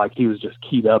didn't act like he was just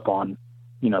keyed up on,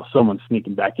 someone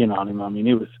sneaking back in on him. I mean,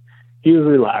 he was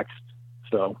relaxed.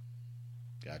 So.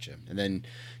 Gotcha. And then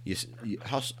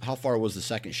how far was the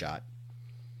second shot?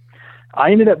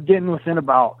 I ended up getting within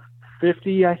about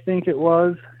 50, I think it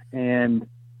was. And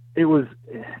it was,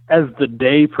 as the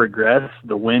day progressed,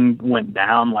 the wind went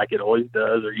down like it always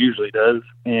does, or usually does.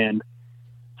 And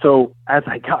so as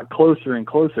I got closer and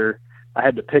closer, I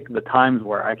had to pick the times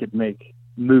where I could make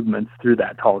movements through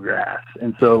that tall grass.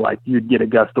 And so like you'd get a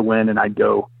gust of wind and I'd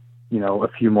go, a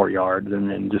few more yards, and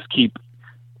then just keep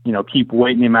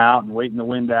waiting him out and waiting the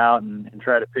wind out and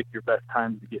try to pick your best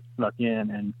time to get snuck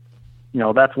in. And,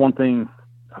 that's one thing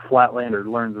a flatlander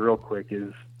learns real quick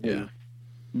is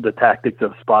the tactics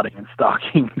of spotting and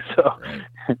stalking. So,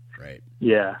 right.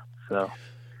 Yeah.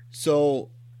 So,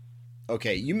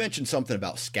 okay. You mentioned something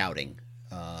about scouting.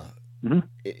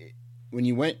 When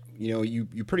you went,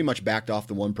 you pretty much backed off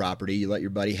the one property, you let your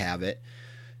buddy have it.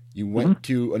 You went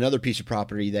to another piece of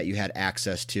property that you had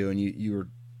access to, and you were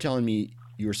telling me,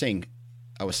 you were saying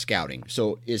I was scouting.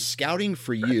 So is scouting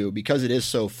for you, because it is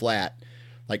so flat,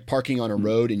 like parking on a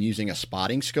road and using a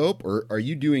spotting scope, or are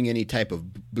you doing any type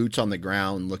of boots on the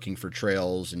ground looking for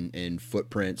trails and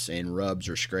footprints and rubs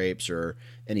or scrapes or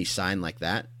any sign like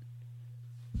that?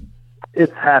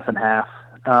 It's half and half.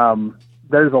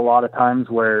 There's a lot of times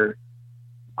where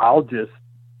I'll just,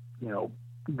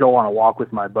 go on a walk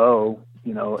with my bow,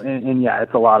 and yeah,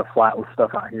 it's a lot of flatless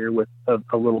stuff out here with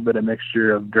a little bit of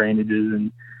mixture of drainages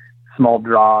and small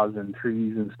draws and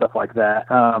trees and stuff like that.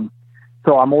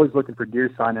 So I'm always looking for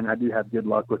deer sign, and I do have good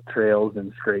luck with trails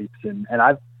and scrapes. And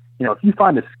I've, if you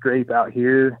find a scrape out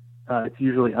here, it's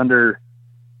usually under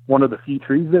one of the few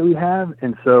trees that we have.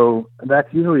 And so that's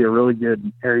usually a really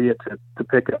good area to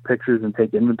pick up pictures and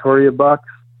take inventory of bucks.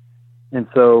 And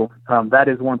so that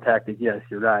is one tactic. Yes,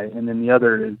 you're right. And then the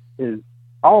other is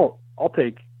I'll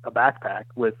take a backpack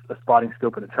with a spotting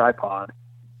scope and a tripod,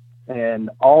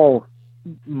 and I'll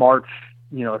march,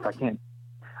 if I can't.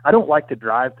 I don't like to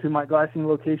drive to my glassing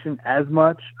location as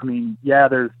much. I mean, yeah,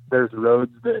 there's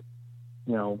roads that,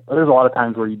 there's a lot of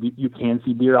times where you can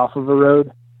see deer off of a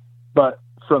road, but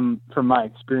from my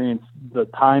experience, the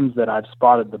times that I've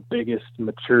spotted the biggest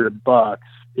mature bucks,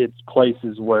 it's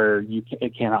places where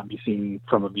it cannot be seen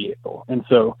from a vehicle. And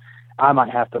so I might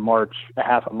have to march a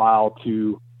half a mile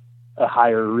to a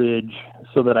higher ridge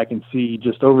so that I can see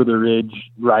just over the ridge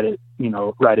right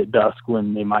at dusk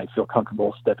when they might feel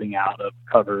comfortable stepping out of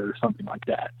cover or something like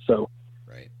that. So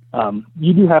right.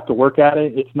 You do have to work at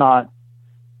it. It's not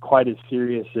quite as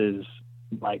serious as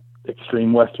like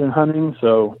extreme Western hunting.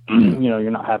 So,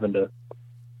 you're not having to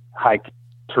hike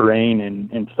terrain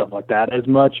and stuff like that as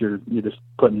much. You're just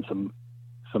putting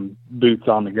some boots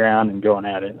on the ground and going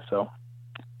at it. So.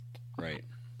 Right.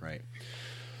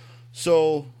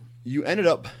 So you ended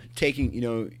up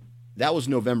taking, that was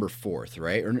November 4th,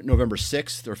 right? Or November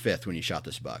 6th or 5th when you shot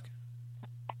this buck?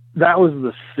 That was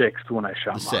the 6th when I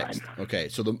shot the 6th. Mine. Okay.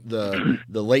 So the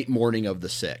late morning of the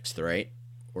 6th, right?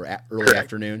 Or early Correct.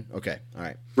 Afternoon? Okay. All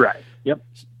right. Right. Yep.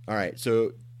 All right.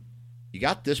 So you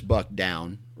got this buck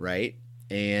down, right?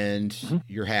 And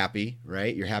you're happy,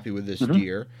 right? You're happy with this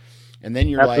deer. And then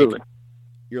you're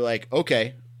like,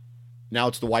 okay, now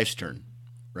it's the wife's turn,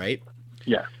 right?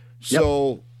 Yeah.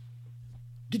 So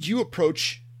did you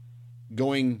approach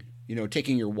going,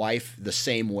 taking your wife the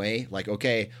same way? Like,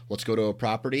 okay, let's go to a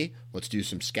property. Let's do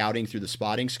some scouting through the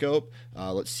spotting scope.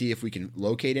 Let's see if we can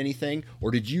locate anything.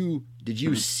 Or did you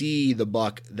see the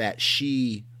buck that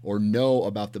she, or know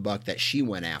about the buck that she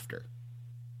went after?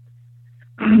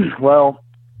 Well,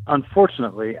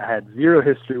 unfortunately, I had zero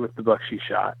history with the buck she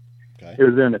shot. Okay. It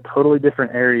was in a totally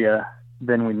different area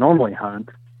than we normally hunt.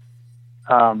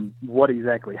 What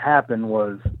exactly happened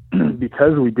was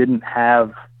because we didn't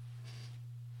have,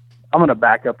 I'm going to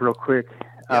back up real quick.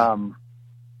 Yeah.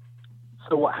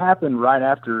 So what happened right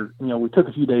after, we took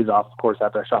a few days off, of course,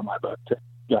 after I shot my buck to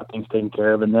get things taken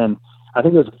care of. And then I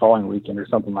think it was the following weekend or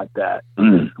something like that.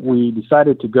 We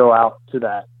decided to go out to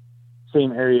that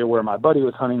same area where my buddy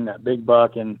was hunting that big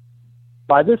buck. And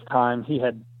by this time he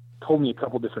had told me a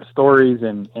couple different stories,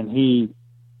 and he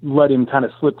let him kind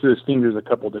of slip through his fingers a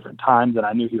couple different times. And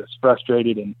I knew he was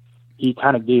frustrated, and he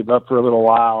kind of gave up for a little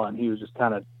while, and he was just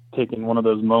kind of taking one of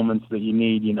those moments that you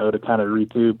need, to kind of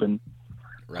recoup. And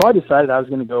so I decided I was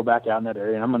going to go back out in that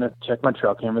area, and I'm going to check my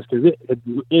trail cameras because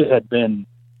it had been,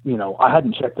 I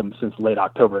hadn't checked them since late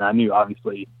October, and I knew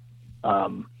obviously,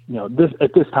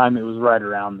 at this time it was right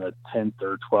around the 10th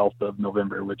or 12th of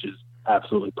November, which is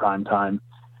absolutely prime time.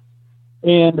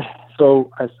 And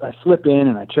so I slip in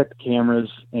and I check the cameras,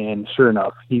 and sure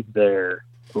enough, he's there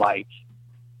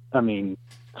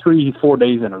 3-4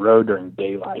 days in a row during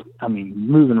daylight. I mean,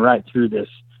 moving right through this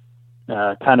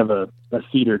kind of a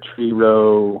cedar tree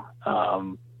row,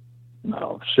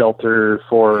 shelter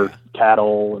for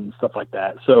cattle and stuff like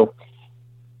that. So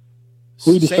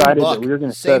we decided that we were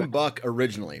going to same buck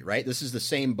originally, right? This is the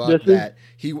same buck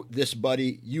this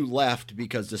buddy, you left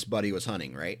because this buddy was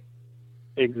hunting, right?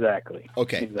 Exactly.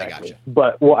 Okay. Exactly. I gotcha.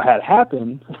 But what had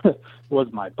happened was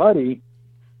my buddy,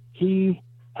 he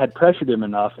had pressured him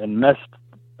enough and messed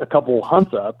a couple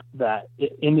hunts up that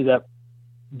it ended up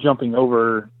jumping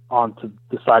over onto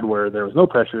the side where there was no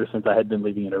pressure since I had been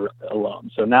leaving it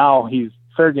alone. So now he's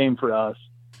fair game for us.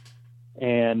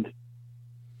 And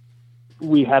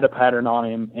we had a pattern on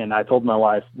him, and I told my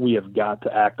wife, we have got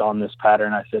to act on this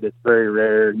pattern. I said, it's very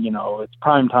rare, it's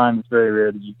prime time. It's very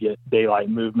rare that you get daylight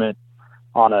movement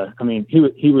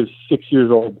he was 6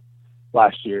 years old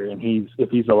last year, and if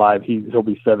he's alive, he'll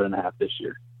be 7.5 this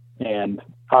year. And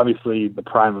obviously the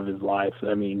prime of his life,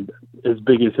 as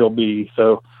big as he'll be.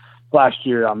 So last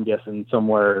year, I'm guessing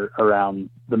somewhere around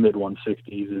the mid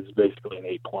 160s is basically an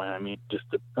 8 point. Just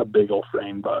a big old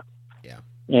frame buck. Yeah.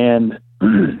 And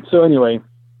So anyway,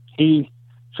 he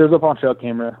shows up on trail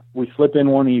camera. We slip in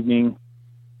one evening,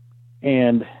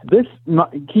 and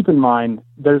keep in mind,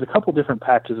 there's a couple different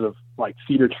patches of like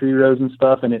cedar tree rows and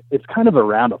stuff, and it's kind of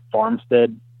around a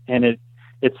farmstead, and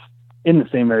it's in the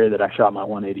same area that I shot my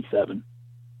 187.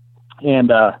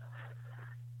 And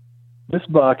this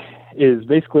buck is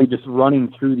basically just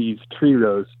running through these tree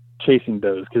rows chasing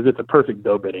does because it's a perfect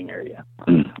doe bedding area.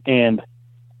 And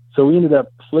so we ended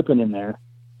up slipping in there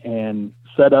and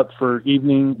set up for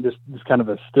evening, this kind of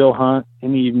a still hunt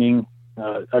in the evening,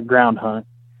 a ground hunt,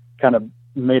 kind of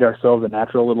made ourselves a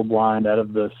natural little blind out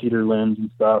of the cedar limbs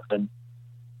and stuff. And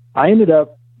I ended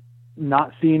up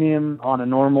not seeing him on a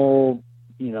normal,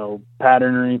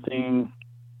 pattern or anything.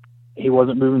 He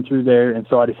wasn't moving through there. And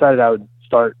so I decided I would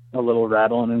start a little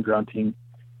rattling and grunting.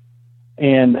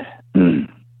 And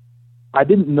I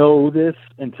didn't know this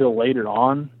until later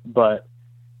on, but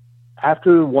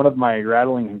after one of my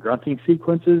rattling and grunting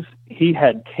sequences, he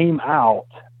had came out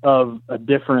of a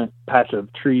different patch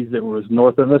of trees that was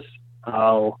north of us.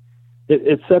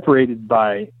 It's separated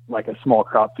by like a small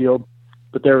crop field,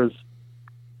 but there was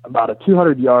about a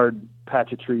 200-yard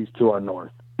patch of trees to our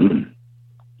north.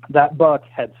 That buck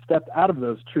had stepped out of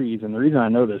those trees, and the reason I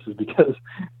know this is because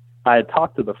I had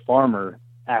talked to the farmer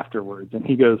afterwards, and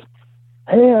he goes,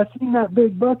 "Hey, I seen that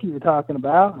big buck you were talking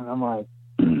about." And I'm like,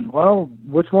 "Well,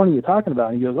 which one are you talking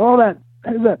about?" And he goes, "Oh,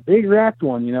 there's that big racked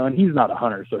one, and he's not a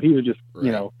hunter, so he was just,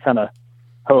 kind of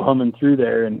ho-humming through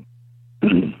there, and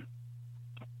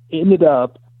ended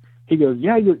up, he goes,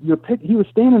 "Yeah, your pick." He was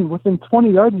standing within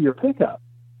 20 yards of your pickup.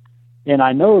 And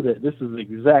I know that this is the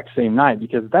exact same night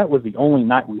because that was the only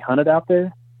night we hunted out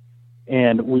there.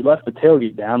 And we left the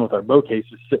tailgate down with our bow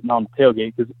cases sitting on the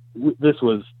tailgate because this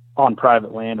was on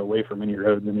private land away from any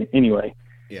roads. And anyway,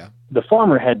 yeah, the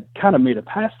farmer had kind of made a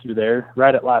pass through there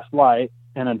right at last light.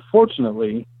 And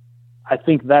unfortunately, I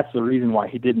think that's the reason why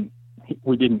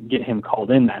we didn't get him called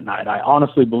in that night. I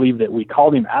honestly believe that we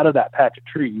called him out of that patch of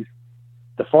trees.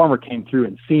 The farmer came through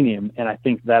and seen him, and I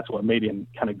think that's what made him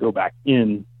kind of go back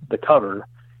in the cover.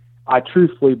 I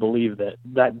truthfully believe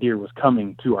that deer was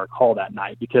coming to our call that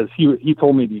night because he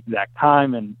told me the exact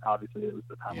time, and obviously it was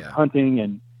the time of hunting.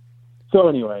 And so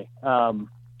anyway,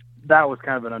 that was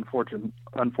kind of an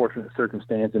unfortunate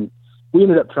circumstance, and we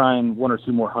ended up trying one or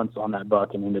two more hunts on that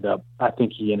buck, and I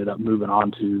think he ended up moving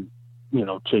on to,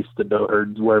 chase the doe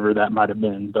herds wherever that might have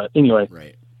been. But anyway,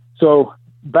 right. So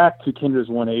back to Kendra's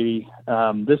 180.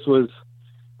 This was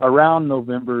around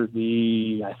November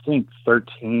the, I think,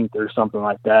 13th or something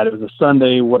like that. It was a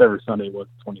Sunday, whatever Sunday it was,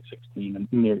 2016,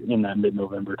 in that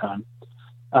mid-November time.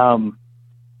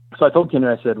 So I told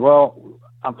Kendra, I said, well,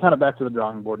 I'm kind of back to the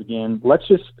drawing board again. Let's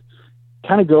just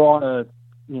kind of go on a,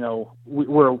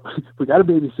 we got a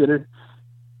babysitter.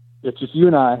 It's just you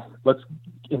and I. Let's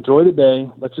enjoy the day.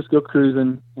 Let's just go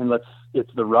cruising, and it's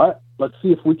the rut. Let's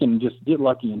see if we can just get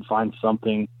lucky and find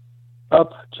something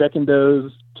up, checking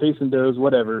does, chasing does,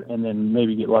 whatever, and then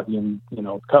maybe get lucky and,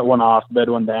 cut one off, bed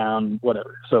one down,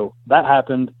 whatever. So that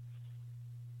happened.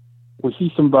 We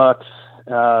see some bucks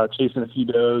chasing a few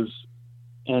does,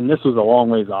 and this was a long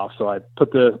ways off. So I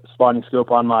put the spotting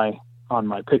scope on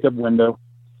my pickup window,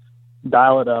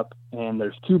 dial it up, and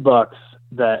there's two bucks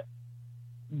that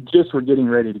just were getting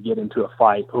ready to get into a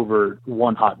fight over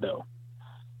one hot doe.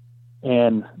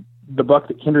 And the buck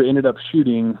that Kendra ended up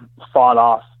shooting fought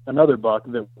off another buck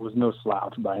that was no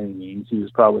slouch by any means. He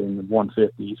was probably in the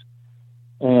 150s,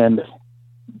 and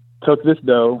took this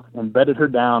doe and bedded her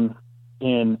down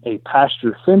in a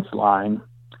pasture fence line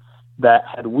that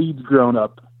had weeds grown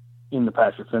up in the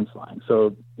pasture fence line.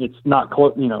 So it's not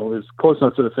close, it was close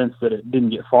enough to the fence that it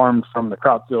didn't get farmed from the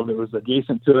crop field. It was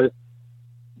adjacent to it.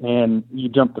 And you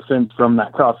jump the fence from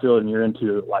that crop field and you're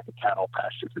into like a cattle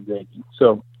pasture for grazing.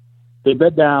 So they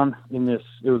bed down in this,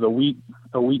 it was a wheat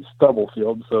stubble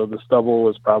field. So the stubble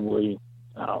was probably,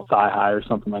 thigh high or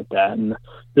something like that. And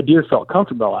the deer felt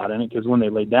comfortable out in it because when they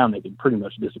laid down, they could pretty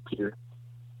much disappear.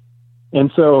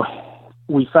 And so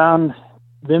we found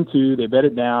them two, they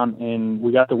bedded down, and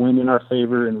we got the wind in our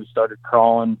favor, and we started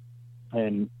crawling,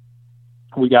 and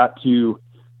we got to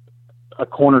a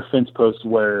corner fence post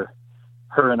where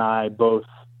her and I both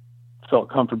felt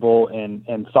comfortable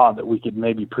and thought that we could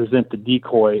maybe present the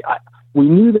decoy. We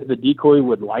knew that the decoy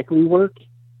would likely work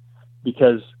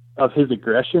because of his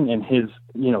aggression and his,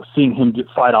 seeing him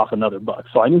fight off another buck.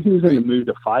 So I knew he was in the mood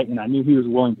to fight, and I knew he was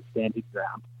willing to stand his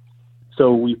ground.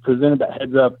 So we presented that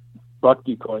heads up buck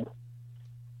decoy,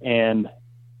 and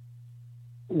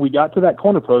we got to that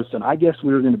corner post, and I guess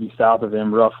we were going to be south of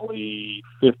him roughly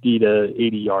 50 to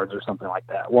 80 yards or something like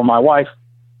that. Well, my wife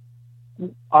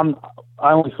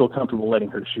I only feel comfortable letting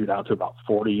her shoot out to about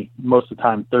 40. Most of the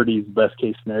time, 30 is the best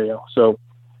case scenario. So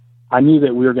I knew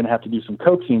that we were going to have to do some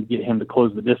coaxing to get him to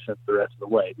close the distance the rest of the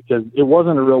way, because it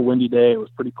wasn't a real windy day. It was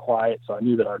pretty quiet. So I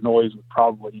knew that our noise would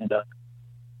probably end up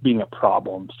being a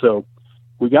problem. So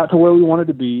we got to where we wanted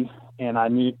to be, and I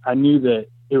knew that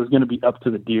it was going to be up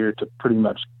to the deer to pretty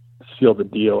much seal the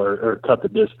deal or cut the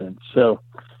distance. So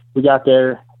we got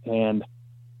there, and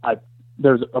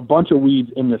there's a bunch of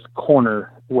weeds in this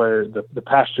corner where the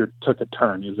pasture took a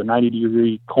turn. It was a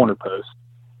 90-degree corner post.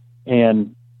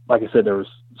 And like I said, there was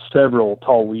several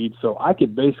tall weeds. So I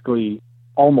could basically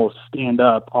almost stand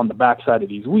up on the backside of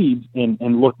these weeds and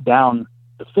look down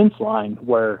the fence line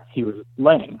where he was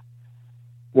laying.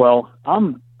 Well,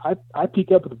 I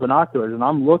peek up with the binoculars and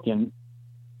I'm looking,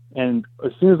 and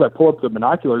as soon as I pull up the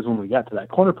binoculars when we got to that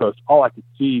corner post, all I could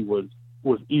see was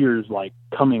ears like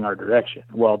coming our direction.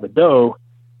 Well, the doe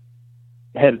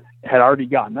had already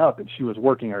gotten up and she was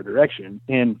working our direction,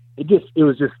 and it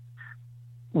was just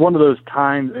one of those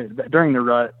times during the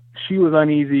rut. She was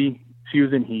uneasy, she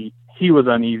was in heat, he was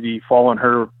uneasy following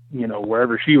her,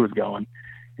 wherever she was going,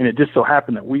 and it just so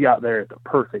happened that we got there at the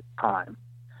perfect time.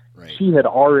 Right. She had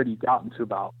already gotten to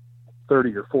about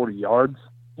 30 or 40 yards,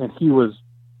 and he was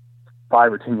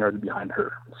 5 or 10 yards behind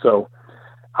her. So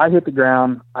I hit the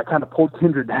ground. I kind of pulled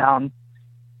Kendra down,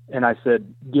 and I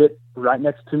said, "Get right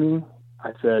next to me."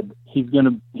 I said, he's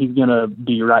gonna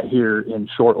be right here in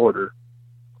short order.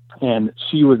 And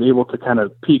she was able to kind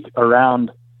of peek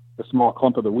around the small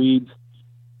clump of the weeds.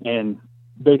 And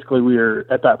basically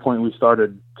at that point, we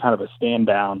started kind of a stand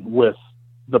down with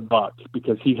the buck,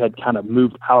 because he had kind of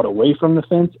moved out away from the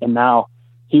fence, and now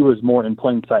he was more in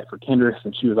plain sight for Kendra,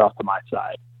 and she was off to my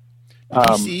side.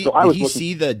 Did he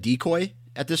see the decoy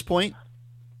at this point?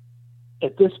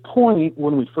 At this point,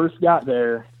 when we first got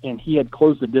there and he had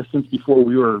closed the distance before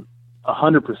we were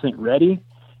 100% ready,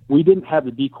 we didn't have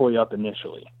the decoy up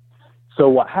initially. So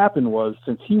what happened was,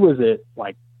 since he was at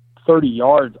like 30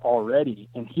 yards already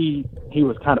and he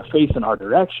was kind of facing our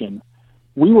direction,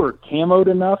 we were camoed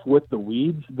enough with the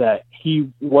weeds that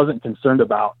he wasn't concerned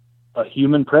about a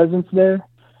human presence there.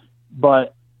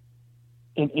 But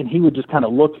and he would just kind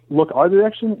of look our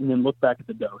direction and then look back at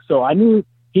the doe. So I knew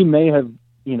he may have,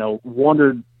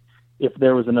 wondered if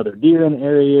there was another deer in the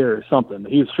area or something.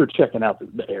 He was sure checking out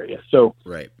the area. So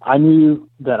right. I knew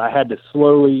that I had to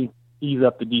slowly ease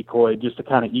up the decoy just to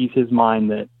kind of ease his mind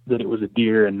that it was a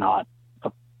deer and not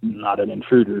an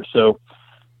intruder. So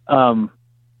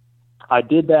I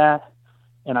did that,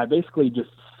 and I basically just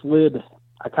slid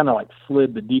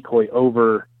the decoy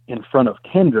over in front of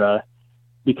Kendra,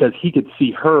 because he could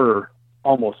see her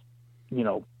almost,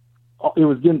 it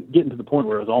was getting to the point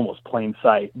where it was almost plain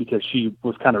sight, because she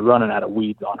was kind of running out of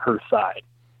weeds on her side.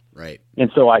 Right.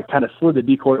 And so I kind of slid the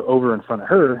decoy over in front of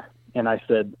her, and I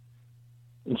said,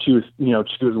 and she was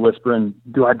whispering,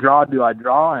 "Do I draw? Do I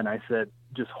draw?" And I said,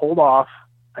 "Just hold off."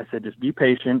 I said, "Just be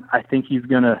patient. I think he's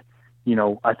going to,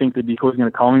 I think the decoy is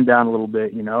going to calm him down a little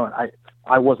bit, And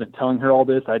I wasn't telling her all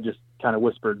this. I just kind of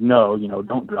whispered, "No,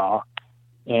 don't draw."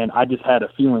 And I just had a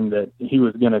feeling that he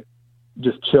was going to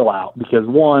just chill out, because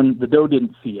one, the doe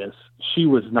didn't see us. She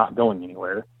was not going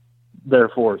anywhere.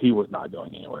 Therefore, he was not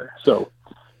going anywhere. So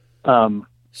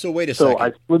wait a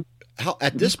second.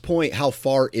 At this point, how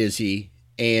far is he?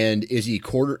 And is he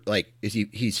quartered? Like,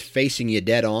 he's facing you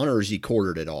dead on, or is he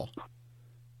quartered at all?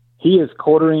 He is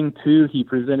quartering too. He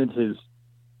presented his,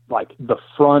 the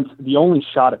front. The only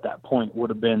shot at that point would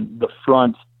have been the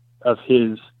front of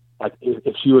his,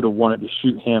 if she would have wanted to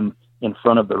shoot him in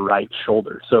front of the right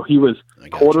shoulder. So he was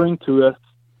quartering to us,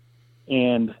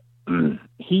 and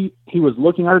he was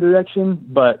looking our direction,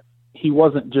 but he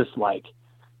wasn't just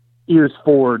ears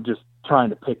forward, just trying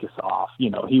to pick us off. He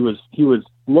was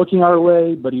looking our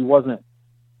way, but he wasn't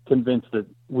convinced that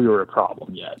we were a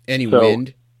problem yet. Any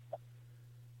wind?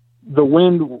 The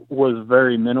wind was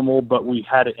very minimal, but we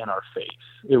had it in our face.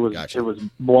 It was It was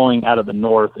blowing out of the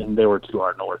north, and they were to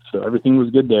our north, so everything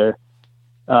was good there.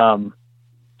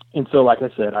 And so, like I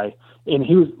said,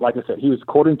 he was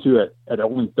quartering to it at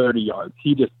only 30 yards.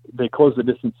 They closed the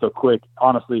distance so quick.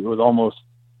 Honestly, we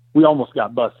almost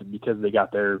got busted because they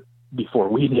got there before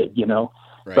we did,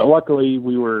 Right. But luckily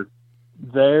we were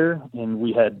there, and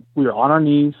we were on our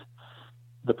knees.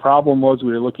 The problem was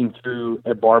we were looking through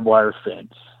a barbed wire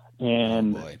fence,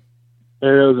 and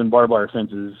arrows and barbed wire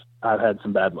fences I've had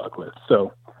some bad luck with.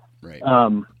 So, right.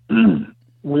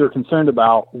 We were concerned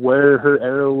about where her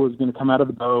arrow was going to come out of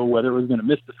the bow, whether it was going to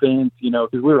miss the fence, because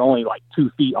we were only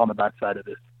 2 feet on the backside of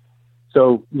this.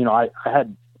 So, I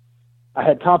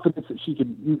had confidence that she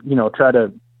could, try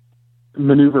to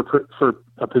maneuver for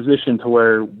a position to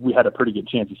where we had a pretty good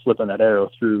chance of slipping that arrow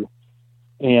through.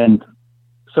 And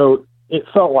so it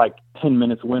felt like 10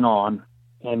 minutes went on,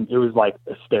 and it was like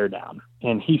a stare down.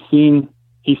 And he seen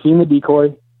the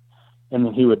decoy, and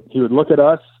then he would look at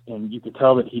us, and you could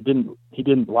tell that he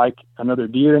didn't like another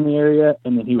deer in the area,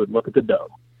 and then he would look at the doe,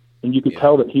 and you could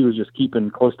tell that he was just keeping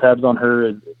close tabs on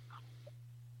her.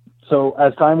 So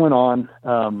as time went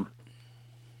on,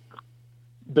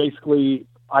 basically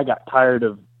I got tired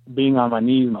of being on my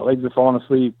knees. My legs were falling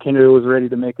asleep. Kendra was ready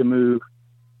to make a move.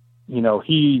 You know,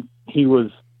 he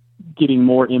was getting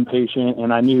more impatient,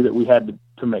 and I knew that we had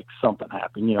to make something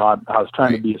happen. You know, I was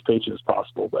trying to be as patient as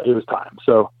possible, but it was time.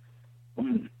 So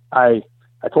I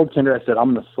told Kendra, I said,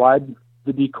 I'm going to slide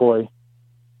the decoy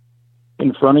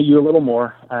in front of you a little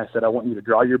more. And I said, I want you to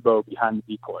draw your bow behind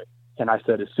the decoy. And I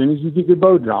said, as soon as you get your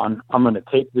bow drawn, I'm going to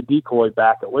take the decoy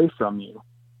back away from you,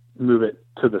 move it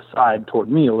to the side toward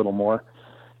me a little more.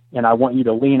 And I want you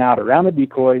to lean out around the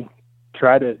decoy,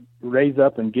 try to raise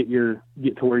up and get to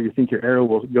where you think your arrow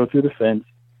will go through the fence.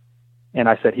 And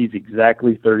I said, he's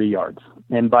exactly 30 yards.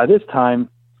 And by this time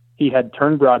he had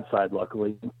turned broadside,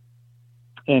 luckily.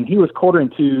 And he was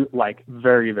quartering to, like,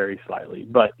 very, very slightly,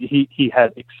 but he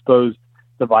had exposed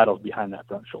the vitals behind that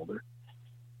front shoulder.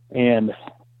 And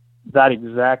that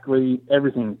exactly,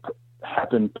 everything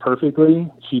happened perfectly.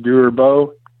 She drew her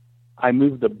bow. I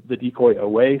moved the decoy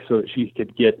away so that she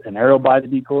could get an arrow by the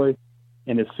decoy.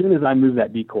 And as soon as I moved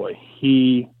that decoy,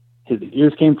 his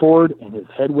ears came forward and his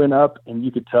head went up, and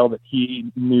you could tell that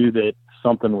he knew that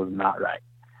something was not right.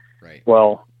 Right.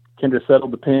 Well, Kendra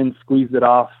settled the pin, squeezed it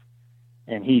off,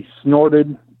 and he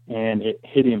snorted, and it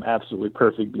hit him absolutely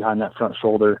perfect behind that front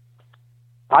shoulder.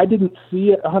 I didn't see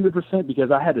it 100%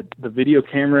 because I had the video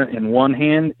camera in one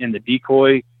hand and the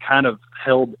decoy kind of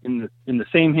held in the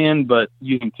same hand, but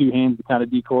using two hands to kind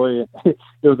of decoy. It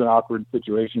was an awkward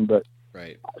situation, but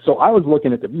right. So I was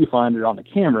looking at the viewfinder on the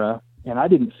camera, and I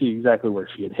didn't see exactly where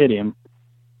she had hit him.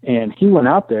 And he went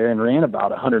out there and ran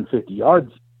about 150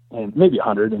 yards, and maybe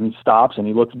 100, and he stops and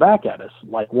he looks back at us,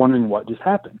 like wondering what just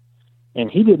happened.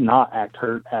 And he did not act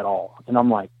hurt at all. And I'm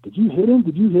like, did you hit him?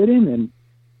 Did you hit him?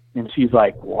 And she's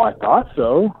like, well, I thought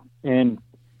so. And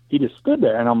he just stood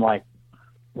there, and I'm like,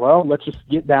 well, let's just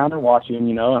get down and watch him,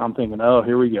 you know. And I'm thinking, oh,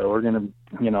 here we go. We're going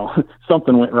to, you know,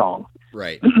 something went wrong.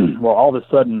 Right. Well, all of a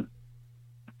sudden,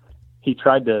 he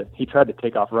tried to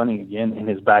take off running again, and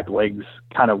his back legs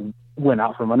kind of went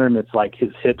out from under him. It's like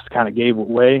his hips kind of gave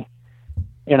way.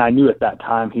 And I knew at that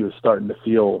time he was starting to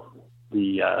feel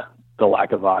the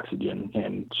lack of oxygen,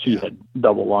 and she had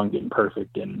double lunged him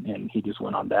perfect, and he just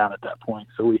went on down at that point.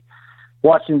 So we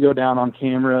watched him go down on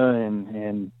camera,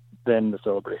 and then the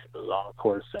celebration was on, of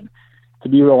course. And to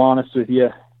be real honest with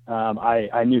you,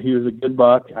 I knew he was a good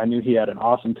buck. I knew he had an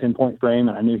awesome 10-point frame,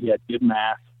 and I knew he had good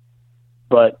mass.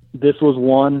 But this was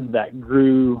one that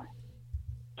grew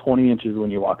 20 inches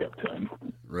when you walk up to him.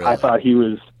 Really? I thought he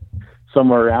was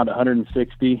somewhere around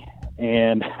 160,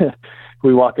 and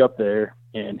we walk up there,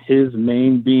 and his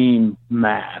main beam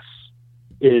mass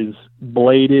is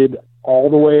bladed all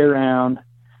the way around.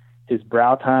 His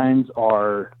brow tines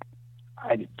are,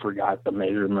 I forgot the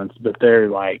measurements, but they're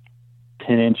like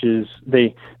 10 inches.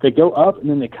 They go up, and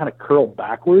then they kind of curl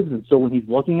backwards. And so when he's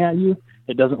looking at you,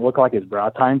 it doesn't look like his brow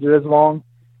tines are as long.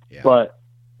 Yeah. But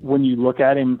when you look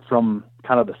at him from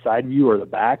kind of the side view or the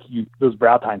back, those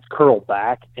brow tines curl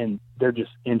back, and they're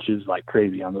just inches like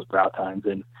crazy on those brow tines.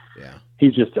 And yeah,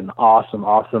 he's just an awesome,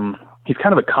 he's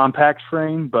kind of a compact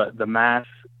frame, but the mass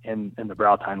and the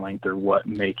brow tine length are what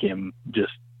make him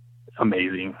just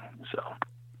amazing. So,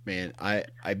 man, I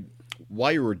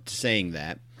while you were saying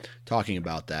that, talking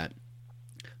about that,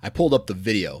 I pulled up the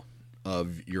video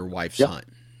of your wife's hunt,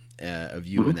 of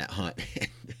you in that hunt.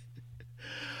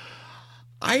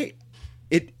 Like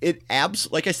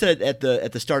I said at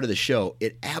the start of the show,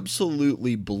 it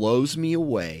absolutely blows me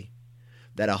away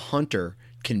that a hunter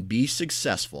can be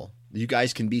successful. You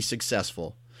guys can be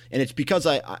successful, and it's because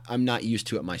I'm not used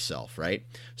to it myself, right?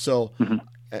 So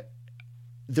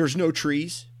there's no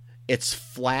trees. It's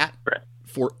flat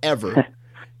forever.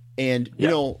 And, you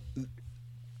know,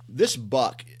 this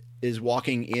buck is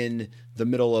walking in the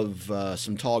middle of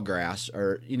some tall grass,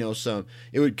 or, you know,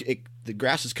 the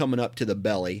grass is coming up to the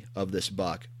belly of this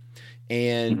buck,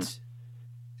 and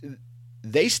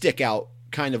they stick out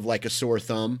kind of like a sore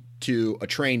thumb to a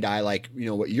trained eye, like, you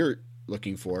know, what you're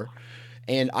looking for.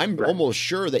 And I'm almost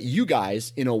sure that you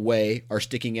guys, in a way, are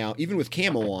sticking out, even with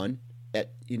camo on,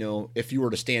 at, you know, if you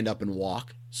were to stand up and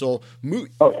walk. So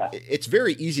it's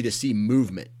very easy to see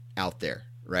movement out there,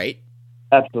 right?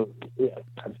 Absolutely. Yeah,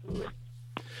 absolutely.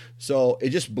 So it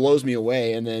just blows me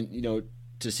away. And then, you know,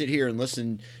 to sit here and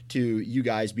listen to you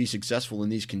guys be successful in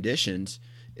these conditions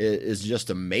is just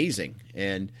amazing.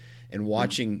 And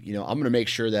watching, I'm going to make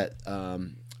sure that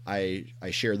I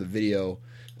share the video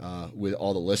with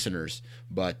all the listeners.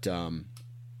 But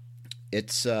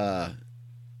it's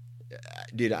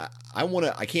dude,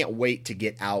 I can't wait to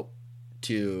get out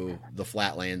to the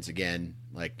flatlands again,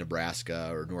 like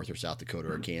Nebraska or North or South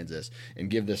Dakota or Kansas, and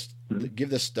give this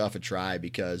stuff a try,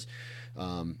 because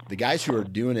the guys who are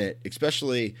doing it,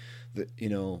 especially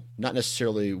not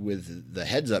necessarily with the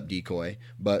heads up decoy,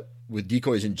 but with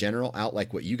decoys in general, out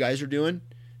like what you guys are doing,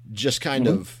 just kind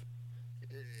of,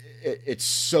 it's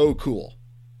so cool.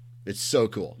 It's so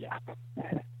cool. Yeah.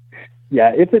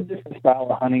 Yeah. It's a different style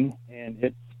of hunting,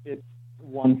 and it's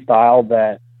one style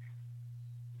that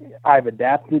I've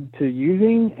adapted to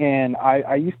using. And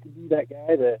I used to be that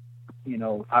guy that,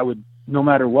 I would, no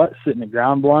matter what, sit in a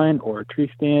ground blind or a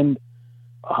tree stand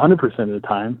 100% of the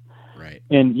time. Right.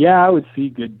 And yeah, I would see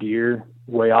good deer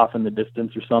way off in the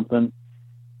distance or something,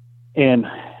 and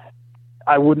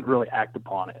I wouldn't really act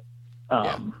upon it.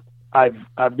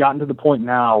 I've gotten to the point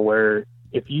now where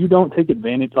if you don't take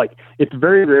advantage, like, it's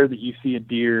very rare that you see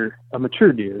a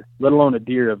mature deer, let alone a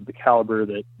deer of the caliber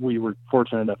that we were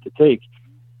fortunate enough to take.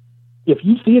 If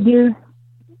you see a deer,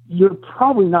 you're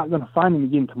probably not going to find them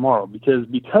again tomorrow, because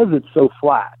it's so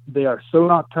flat, they are so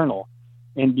nocturnal.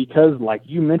 And because, like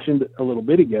you mentioned a little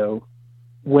bit ago,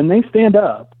 when they stand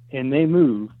up and they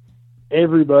move,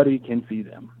 everybody can see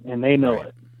them, and they know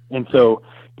it. And so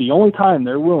the only time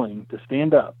they're willing to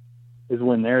stand up is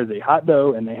when there's a hot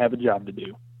doe and they have a job to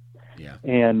do. Yeah.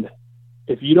 And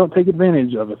if you don't take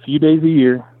advantage of a few days a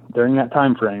year during that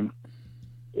time frame,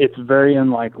 it's very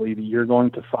unlikely that you're going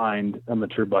to find a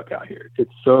mature buck out here.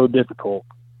 It's so difficult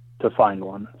to find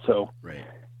one. So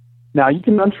now you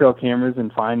can run trail cameras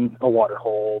and find a water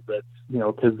hole that's,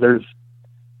 because there's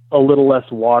a little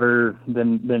less water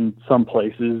than some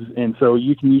places. And so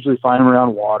you can usually find them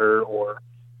around water, or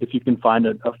if you can find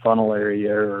a funnel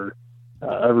area or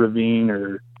a ravine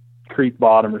or creek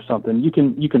bottom or something, you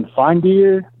can find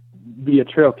deer via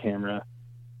trail camera.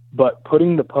 But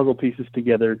putting the puzzle pieces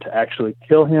together to actually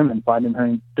kill him and find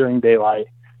him during daylight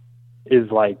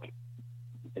is like,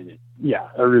 a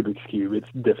Rubik's Cube. It's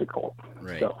difficult.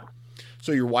 Right.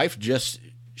 So your wife just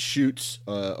shoots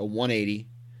a 180.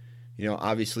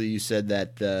 Obviously you said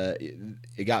that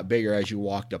it got bigger as you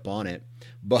walked up on it.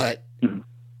 But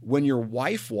when your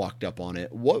wife walked up on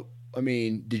it,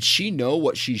 did she know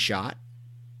what she shot?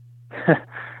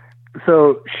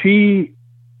 So she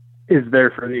is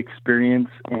there for the experience,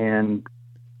 and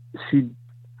she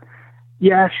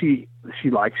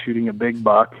likes shooting a big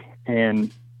buck,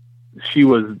 and she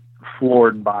was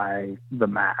floored by the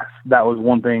mass. That was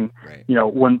one thing. Right.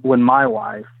 When my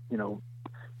wife,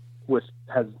 which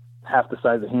has half the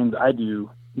size of hands I do,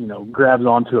 grabs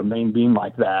onto a main beam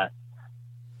like that,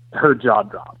 her jaw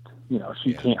dropped.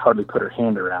 She can't hardly put her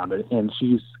hand around it, and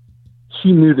she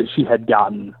knew that she had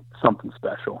gotten something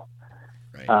special.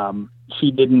 Right.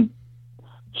 She didn't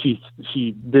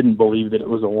believe that it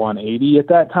was a 180 at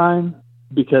that time,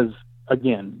 because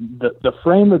again, the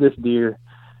frame of this deer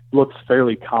looks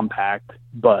fairly compact,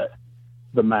 but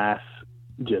the mass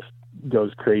just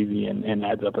goes crazy and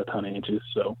adds up a ton of inches.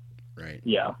 So,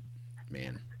 yeah,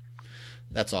 man,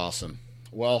 that's awesome.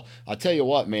 Well, I'll tell you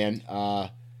what, man,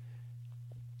 I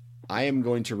am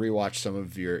going to rewatch some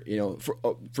of your,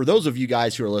 for those of you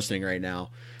guys who are listening right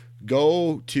now,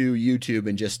 go to YouTube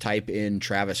and just type in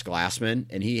Travis Glassman,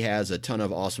 and he has a ton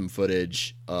of awesome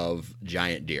footage of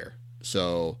giant deer.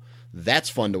 So that's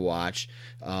fun to watch.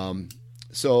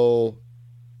 So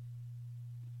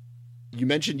you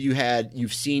mentioned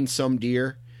you've seen some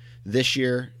deer this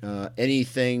year.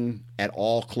 Anything at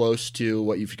all close to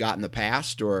what you've got in the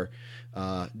past, or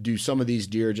do some of these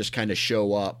deer just kind of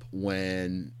show up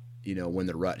when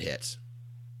the rut hits?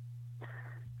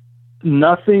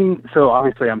 Nothing. So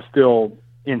obviously I'm still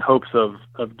in hopes of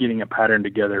getting a pattern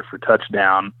together for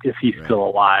Touchdown if he's still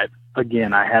alive.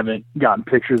 Again, I haven't gotten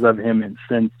pictures of him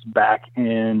since back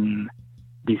in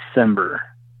December.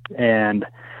 And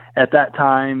at that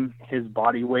time, his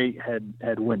body weight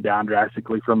had went down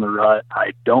drastically from the rut.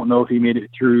 I don't know if he made it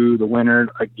through the winter.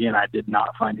 Again, I did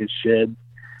not find his shed.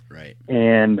 Right.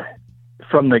 And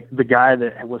from the guy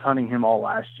that was hunting him all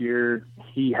last year,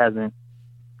 he hasn't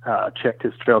checked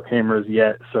his trail cameras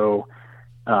yet. So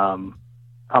I'm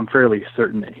fairly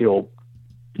certain that he'll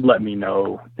let me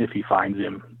know if he finds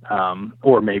him,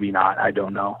 or maybe not. I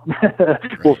don't know.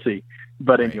 We'll see.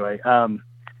 But anyway,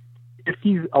 if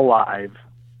he's alive,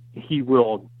 he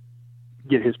will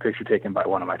get his picture taken by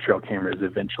one of my trail cameras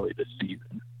eventually this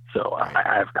season. So I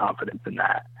have confidence in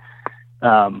that.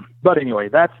 But anyway,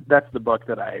 that's the buck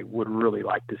that I would really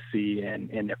like to see. And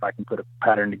if I can put a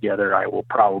pattern together, I will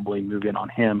probably move in on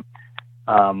him.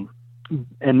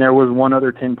 And there was one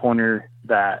other 10-pointer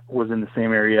that was in the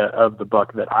same area of the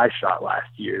buck that I shot last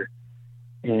year.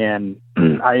 And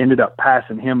I ended up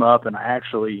passing him up, and I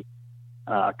actually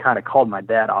kind of called my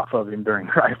dad off of him during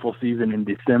rifle season in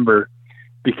December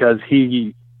because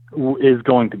he is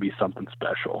going to be something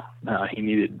special.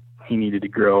 He needed to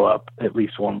grow up at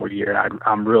least one more year. And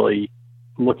I'm really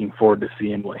looking forward to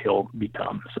seeing what he'll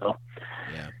become. So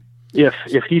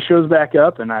if he shows back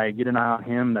up and I get an eye on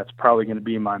him, that's probably going to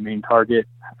be my main target,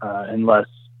 unless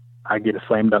I get a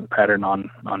slam dunk pattern on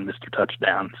Mr.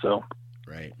 Touchdown. So,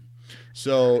 right.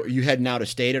 So you heading out of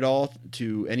state at all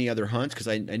to any other hunts? Cause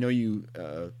I know you,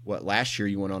 last year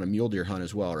you went on a mule deer hunt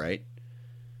as well, right?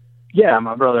 Yeah,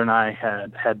 my brother and I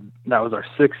had that was our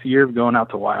 6th year of going out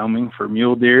to Wyoming for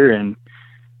mule deer, and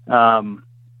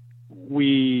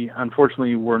we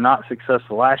unfortunately were not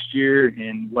successful last year.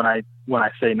 And when I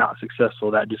say not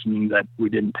successful, that just means that we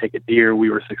didn't take a deer. We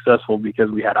were successful because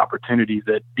we had opportunities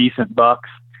at decent bucks,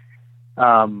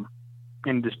 and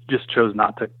just chose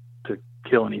not to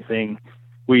kill anything.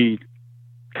 We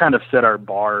kind of set our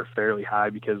bar fairly high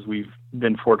because we've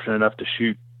been fortunate enough to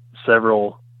shoot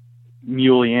several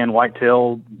muley and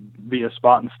whitetail via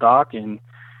spot and stock, and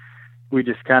we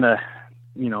just kind of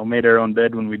made our own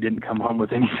bed when we didn't come home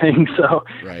with anything. So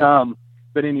right.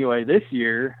 But anyway, this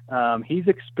year he's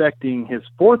expecting his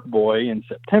 4th boy in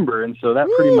September, and so that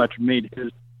pretty much made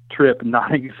his trip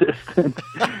non-existent.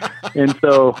 And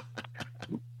so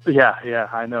yeah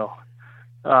I know.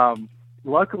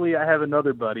 Luckily I have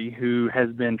another buddy who has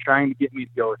been trying to get me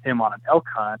to go with him on an elk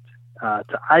hunt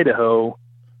to Idaho,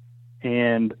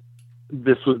 and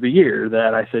this was the year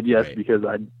that I said yes, right, because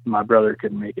my brother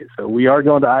couldn't make it. So we are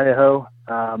going to Idaho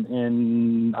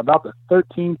in about the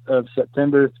 13th of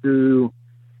September through,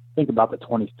 I think, about the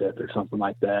 25th or something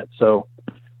like that. So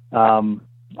I'm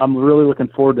really looking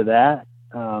forward to that.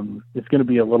 It's going to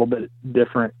be a little bit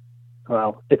different.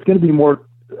 Well, it's going to be more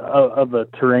of a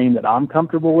terrain that I'm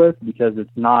comfortable with because it's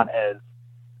not as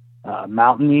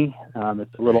mountainy.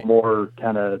 It's a little more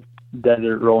kind of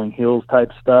desert rolling hills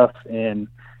type stuff. And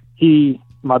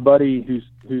my buddy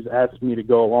who's asked me to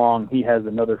go along, he has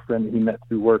another friend that he met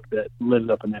through work that lives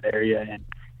up in that area,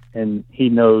 and he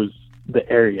knows the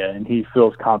area, and he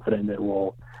feels confident that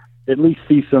we'll at least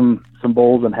see some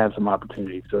bulls and have some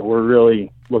opportunities. So we're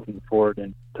really looking forward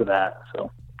to that. So.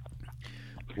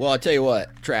 Well, I'll tell you what,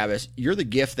 Travis, you're the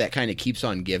gift that kind of keeps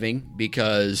on giving,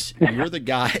 because you're the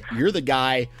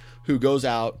guy who goes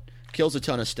out, kills a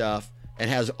ton of stuff, and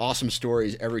has awesome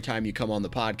stories every time you come on the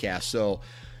podcast. So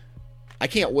I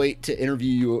can't wait to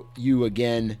interview you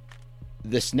again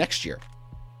this next year.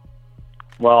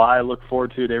 Well, I look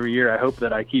forward to it every year. I hope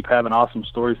that I keep having awesome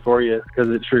stories for you, because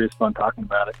it sure is fun talking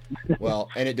about it. Well,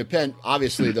 and it depends,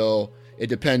 obviously, though, it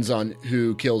depends on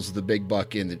who kills the big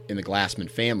buck in the Glassman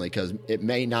family, because it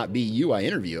may not be you I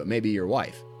interview. It may be your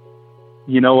wife.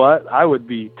 You know what? I would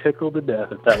be tickled to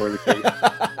death if that were the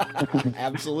case.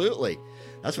 Absolutely.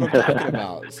 That's what I'm talking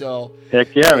about. So,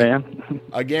 heck yeah, man.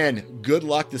 Again, good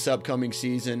luck this upcoming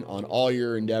season on all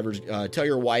your endeavors. Tell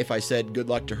your wife I said good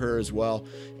luck to her as well.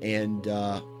 And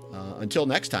until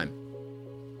next time.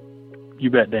 You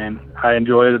bet, Dan. I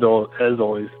enjoyed it as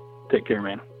always. Take care,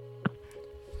 man.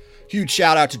 Huge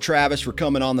shout out to Travis for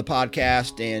coming on the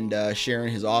podcast and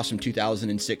sharing his awesome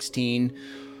 2016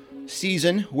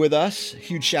 season with us.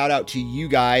 Huge shout out to you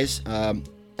guys.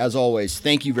 As always,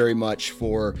 thank you very much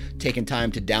for taking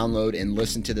time to download and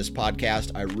listen to this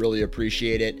podcast. I really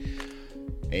appreciate it.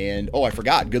 And, I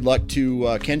forgot. Good luck to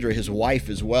Kendra, his wife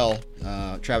as well,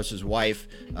 Travis's wife.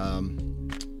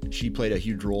 She played a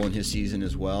huge role in his season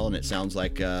as well. And it sounds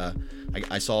like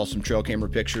I saw some trail camera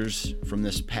pictures from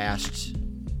this past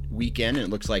weekend, and it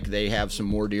looks like they have some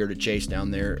more deer to chase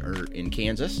down there or in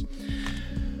Kansas.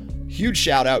 Huge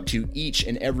shout out to each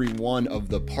and every one of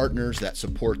the partners that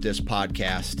support this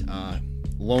podcast.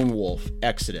 Lone Wolf,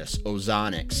 Exodus,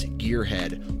 Ozonics,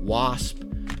 Gearhead, Wasp,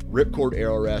 Ripcord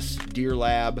ARS, Deer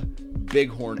Lab,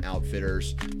 Bighorn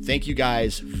Outfitters. Thank you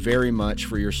guys very much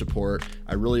for your support.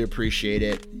 I really appreciate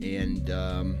it.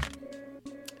 And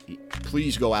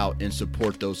please go out and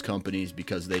support those companies,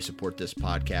 because they support this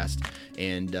podcast.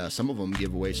 And some of them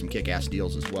give away some kick-ass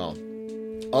deals as well.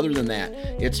 Other than that,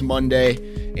 it's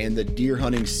Monday, and the deer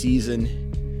hunting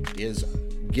season is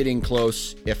getting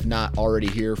close, if not already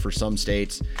here for some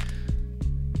states.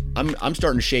 I'm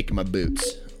starting to shake my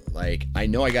boots. Like, I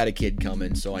know I got a kid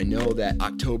coming, so I know that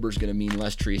October's going to mean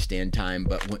less tree stand time,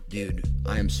 but dude,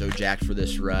 I am so jacked for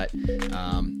this rut.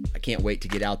 I can't wait to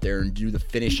get out there and do the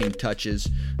finishing touches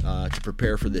to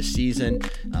prepare for this season.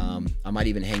 I might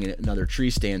even hang another tree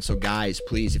stand. So guys,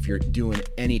 please, if you're doing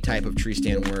any type of tree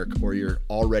stand work, or you're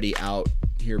already out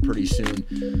here pretty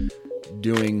soon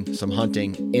doing some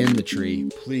hunting in the tree,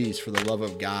 please, for the love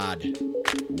of God,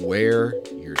 wear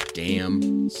your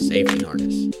damn safety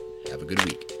harness. Have a good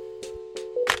week.